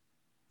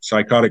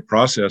psychotic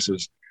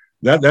processes.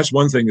 That's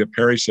one thing that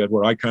Perry said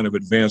where I kind of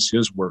advanced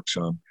his work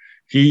some.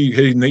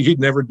 He'd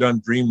never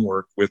done dream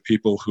work with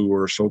people who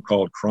were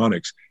so-called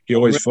chronics. He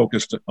always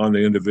focused on the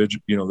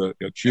individual, you know, the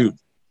acute.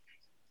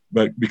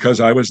 But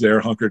because I was there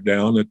hunkered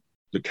down at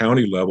the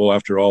county level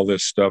after all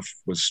this stuff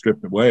was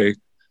stripped away,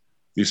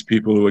 these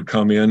people who would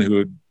come in who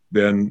had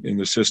been in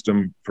the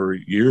system for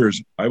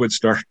years, I would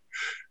start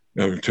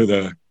to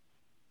the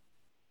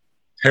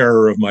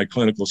terror of my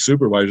clinical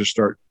supervisor,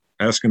 start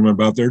asking them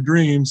about their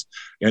dreams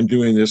and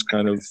doing this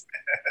kind of,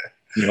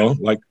 you know,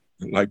 like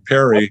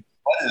Perry.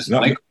 What is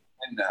Mike doing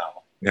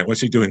now? Yeah,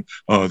 what's he doing?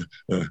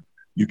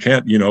 You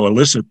can't, you know,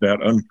 elicit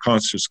that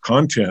unconscious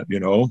content,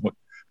 you know.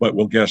 But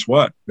well, guess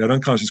what? That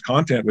unconscious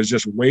content was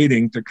just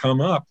waiting to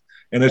come up,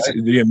 and it's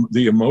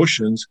the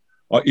emotions.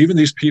 Even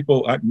these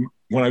people.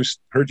 When I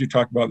heard you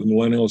talk about the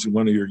millennials in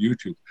one of your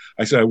YouTube,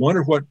 I said, I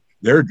wonder what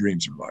their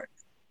dreams are like,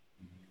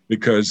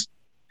 because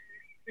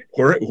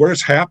where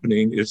it's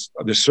happening is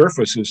the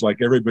surface is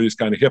like everybody's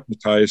kind of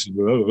hypnotized,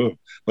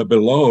 but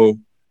below,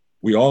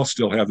 we all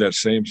still have that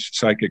same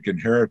psychic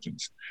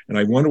inheritance. And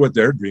I wonder what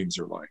their dreams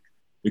are like,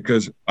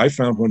 because I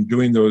found when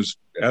doing those,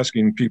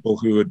 asking people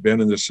who had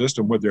been in the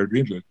system what their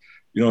dreams were,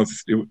 you know,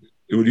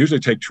 it would usually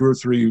take 2 or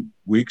 3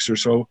 weeks or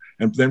so.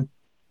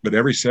 But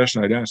every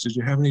session I'd ask, did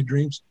you have any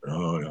dreams?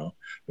 No.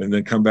 And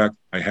then come back,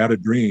 I had a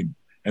dream.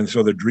 And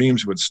so the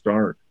dreams would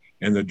start.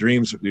 And the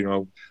dreams, you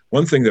know,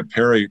 one thing that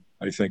Perry,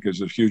 I think, is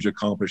a huge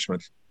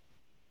accomplishment,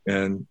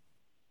 and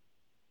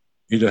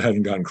he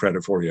hadn't gotten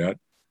credit for yet,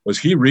 was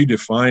he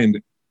redefined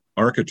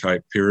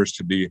archetype appears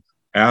to be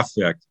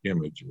affect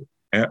image.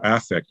 An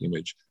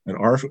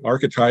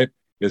archetype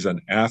is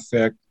an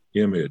affect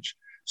image.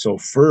 So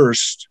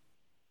first,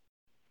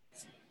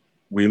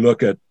 we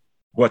look at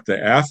what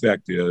the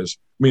affect is.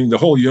 I mean, the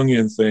whole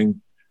Jungian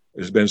thing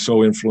has been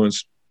so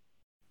influenced,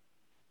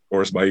 of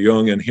course, by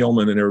Jung and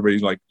Hillman and everybody.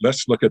 Like,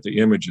 let's look at the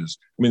images.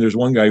 I mean, there's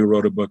one guy who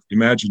wrote a book,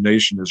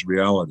 Imagination is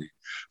Reality.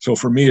 So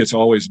for me, it's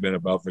always been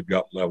about the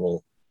gut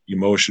level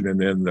emotion, and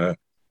then the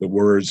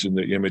words and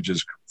the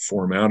images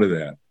form out of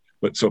that.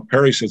 But so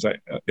Perry says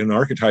an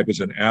archetype is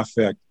an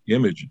affect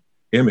image.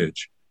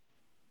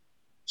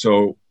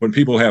 So when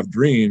people have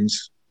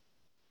dreams,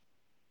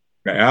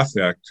 the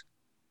affect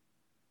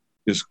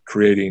is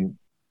creating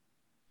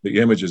the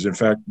images. In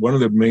fact, one of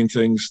the main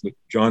things that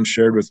John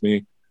shared with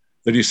me,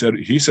 that he said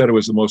it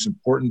was the most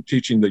important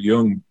teaching that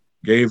Jung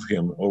gave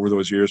him over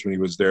those years when he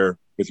was there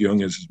with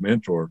Jung as his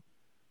mentor.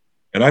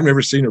 And I've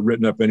never seen it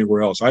written up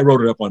anywhere else. I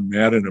wrote it up on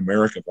Mad in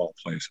America, of all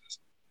places.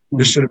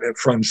 This should have been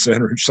front and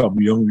center in some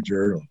Jung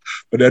journal.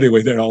 But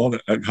anyway, then all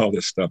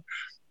this stuff.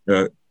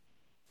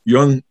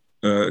 Jung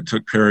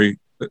took Perry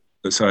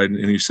aside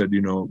and he said,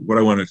 you know, what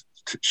I want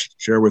to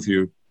share with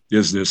you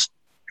is this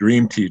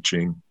dream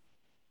teaching,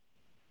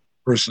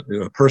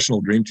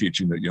 personal dream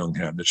teaching that Jung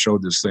had that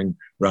showed this thing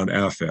around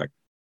affect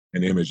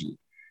and images.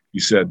 He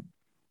said,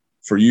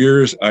 for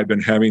years, I've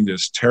been having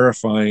this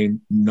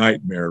terrifying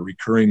nightmare,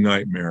 recurring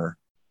nightmare.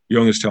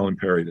 Jung is telling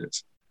Perry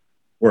this,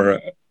 where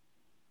a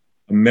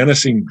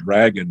menacing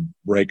dragon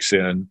breaks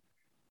in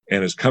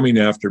and is coming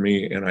after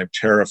me, and I'm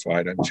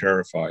terrified.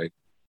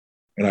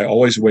 And I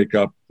always wake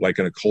up like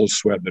in a cold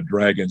sweat and the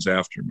dragon's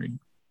after me.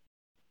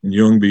 And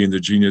Jung, being the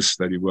genius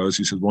that he was,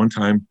 he said, one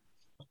time,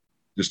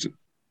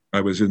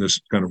 I was in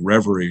this kind of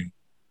reverie,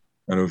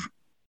 kind of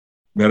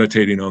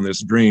meditating on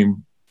this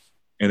dream,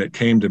 and it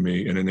came to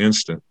me in an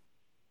instant.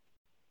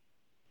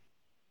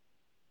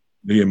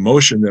 The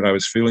emotion that I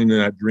was feeling in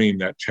that dream,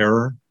 that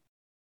terror,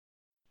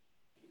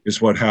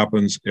 is what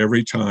happens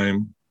every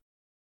time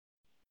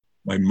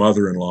my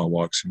mother-in-law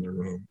walks in the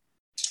room.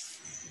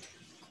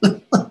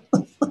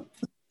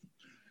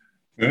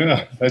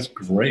 Yeah, that's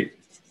great.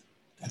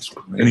 That's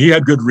great. And he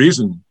had good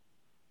reason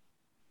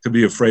to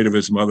be afraid of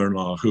his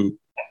mother-in-law, who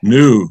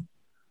knew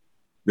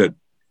that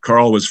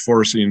Carl was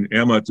forcing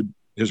Emma,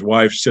 his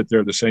wife, sit there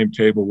at the same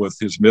table with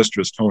his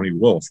mistress, Toni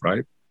Wolff,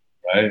 right?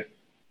 Right.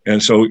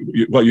 And so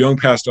what Jung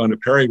passed on to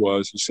Perry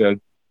was, he said,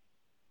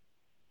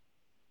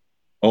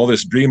 all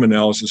this dream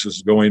analysis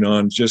is going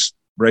on, just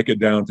break it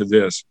down to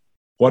this.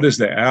 What is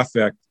the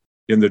affect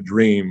in the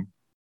dream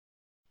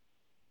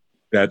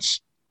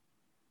that's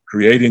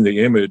creating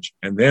the image?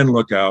 And then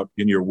look out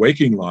in your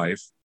waking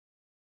life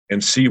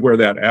and see where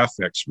that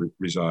affect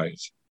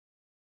resides.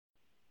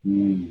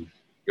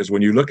 Because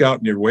when you look out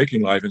in your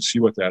waking life and see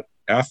what that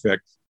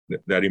affect,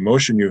 that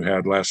emotion you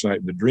had last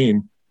night in the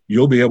dream,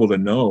 you'll be able to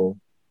know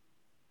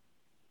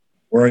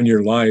where in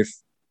your life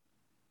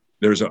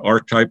there's an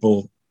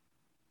archetypal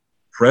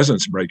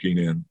presence breaking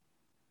in,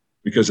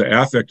 because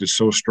the affect is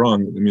so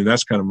strong. I mean,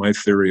 that's kind of my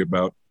theory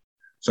about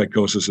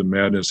psychosis and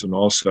madness and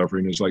all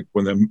suffering, is like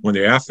when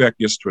the affect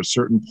gets to a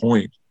certain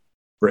point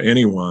for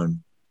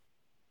anyone,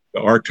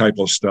 the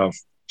archetypal stuff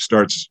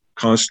starts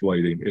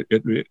constellating.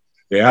 The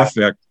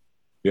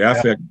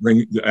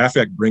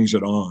affect brings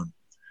it on,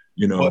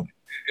 you know. Well,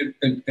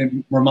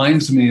 it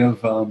reminds me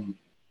of,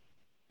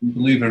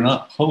 believe it or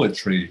not,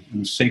 poetry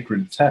and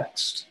sacred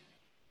text.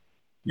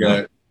 Yeah.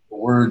 That the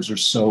words are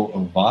so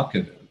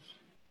evocative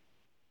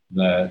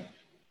that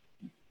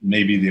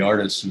maybe the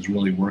artist is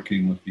really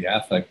working with the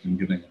affect and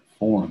giving it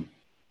form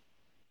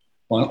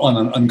on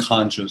an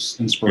unconscious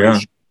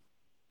inspiration.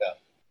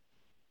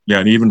 Yeah,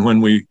 and even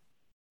when we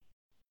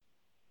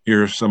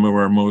hear some of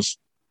our most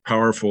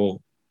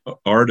powerful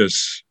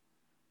artists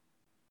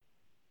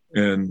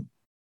and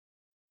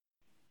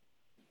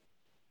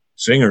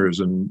singers,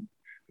 and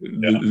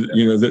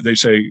you know, they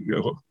say,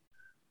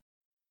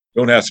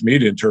 don't ask me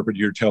to interpret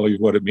you or tell you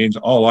what it means.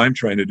 All I'm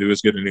trying to do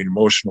is get an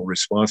emotional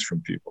response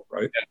from people,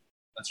 right? Yeah,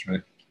 that's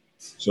right.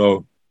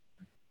 So,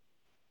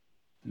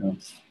 yeah.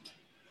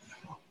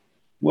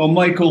 Well,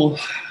 Michael,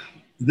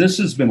 this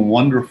has been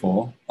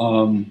wonderful.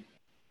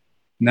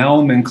 Now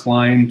I'm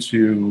inclined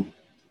to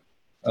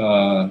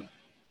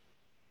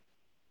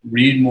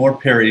read more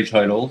Perry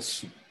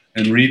titles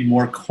and read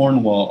more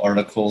Cornwall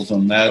articles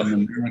on Mad in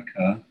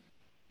America.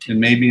 And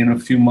maybe in a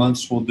few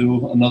months, we'll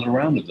do another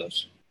round of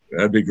this.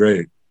 That'd be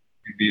great.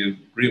 It'd be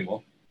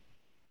agreeable.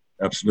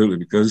 Absolutely,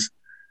 because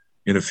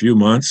in a few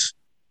months,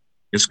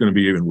 it's going to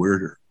be even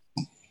weirder.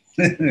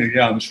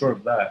 Yeah, I'm sure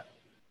of that.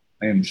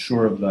 I am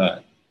sure of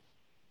that.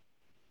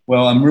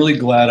 Well, I'm really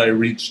glad I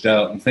reached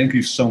out, and thank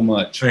you so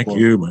much. Thank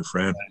you, my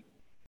friend.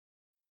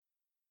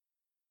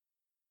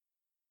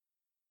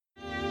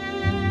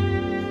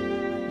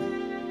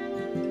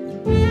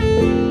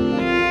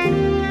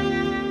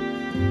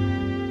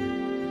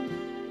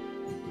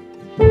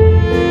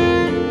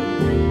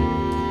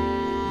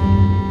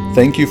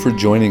 Thank you for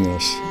joining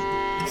us.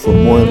 For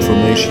more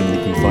information,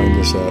 you can find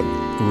us at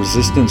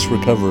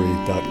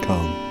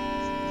resistancerecovery.com.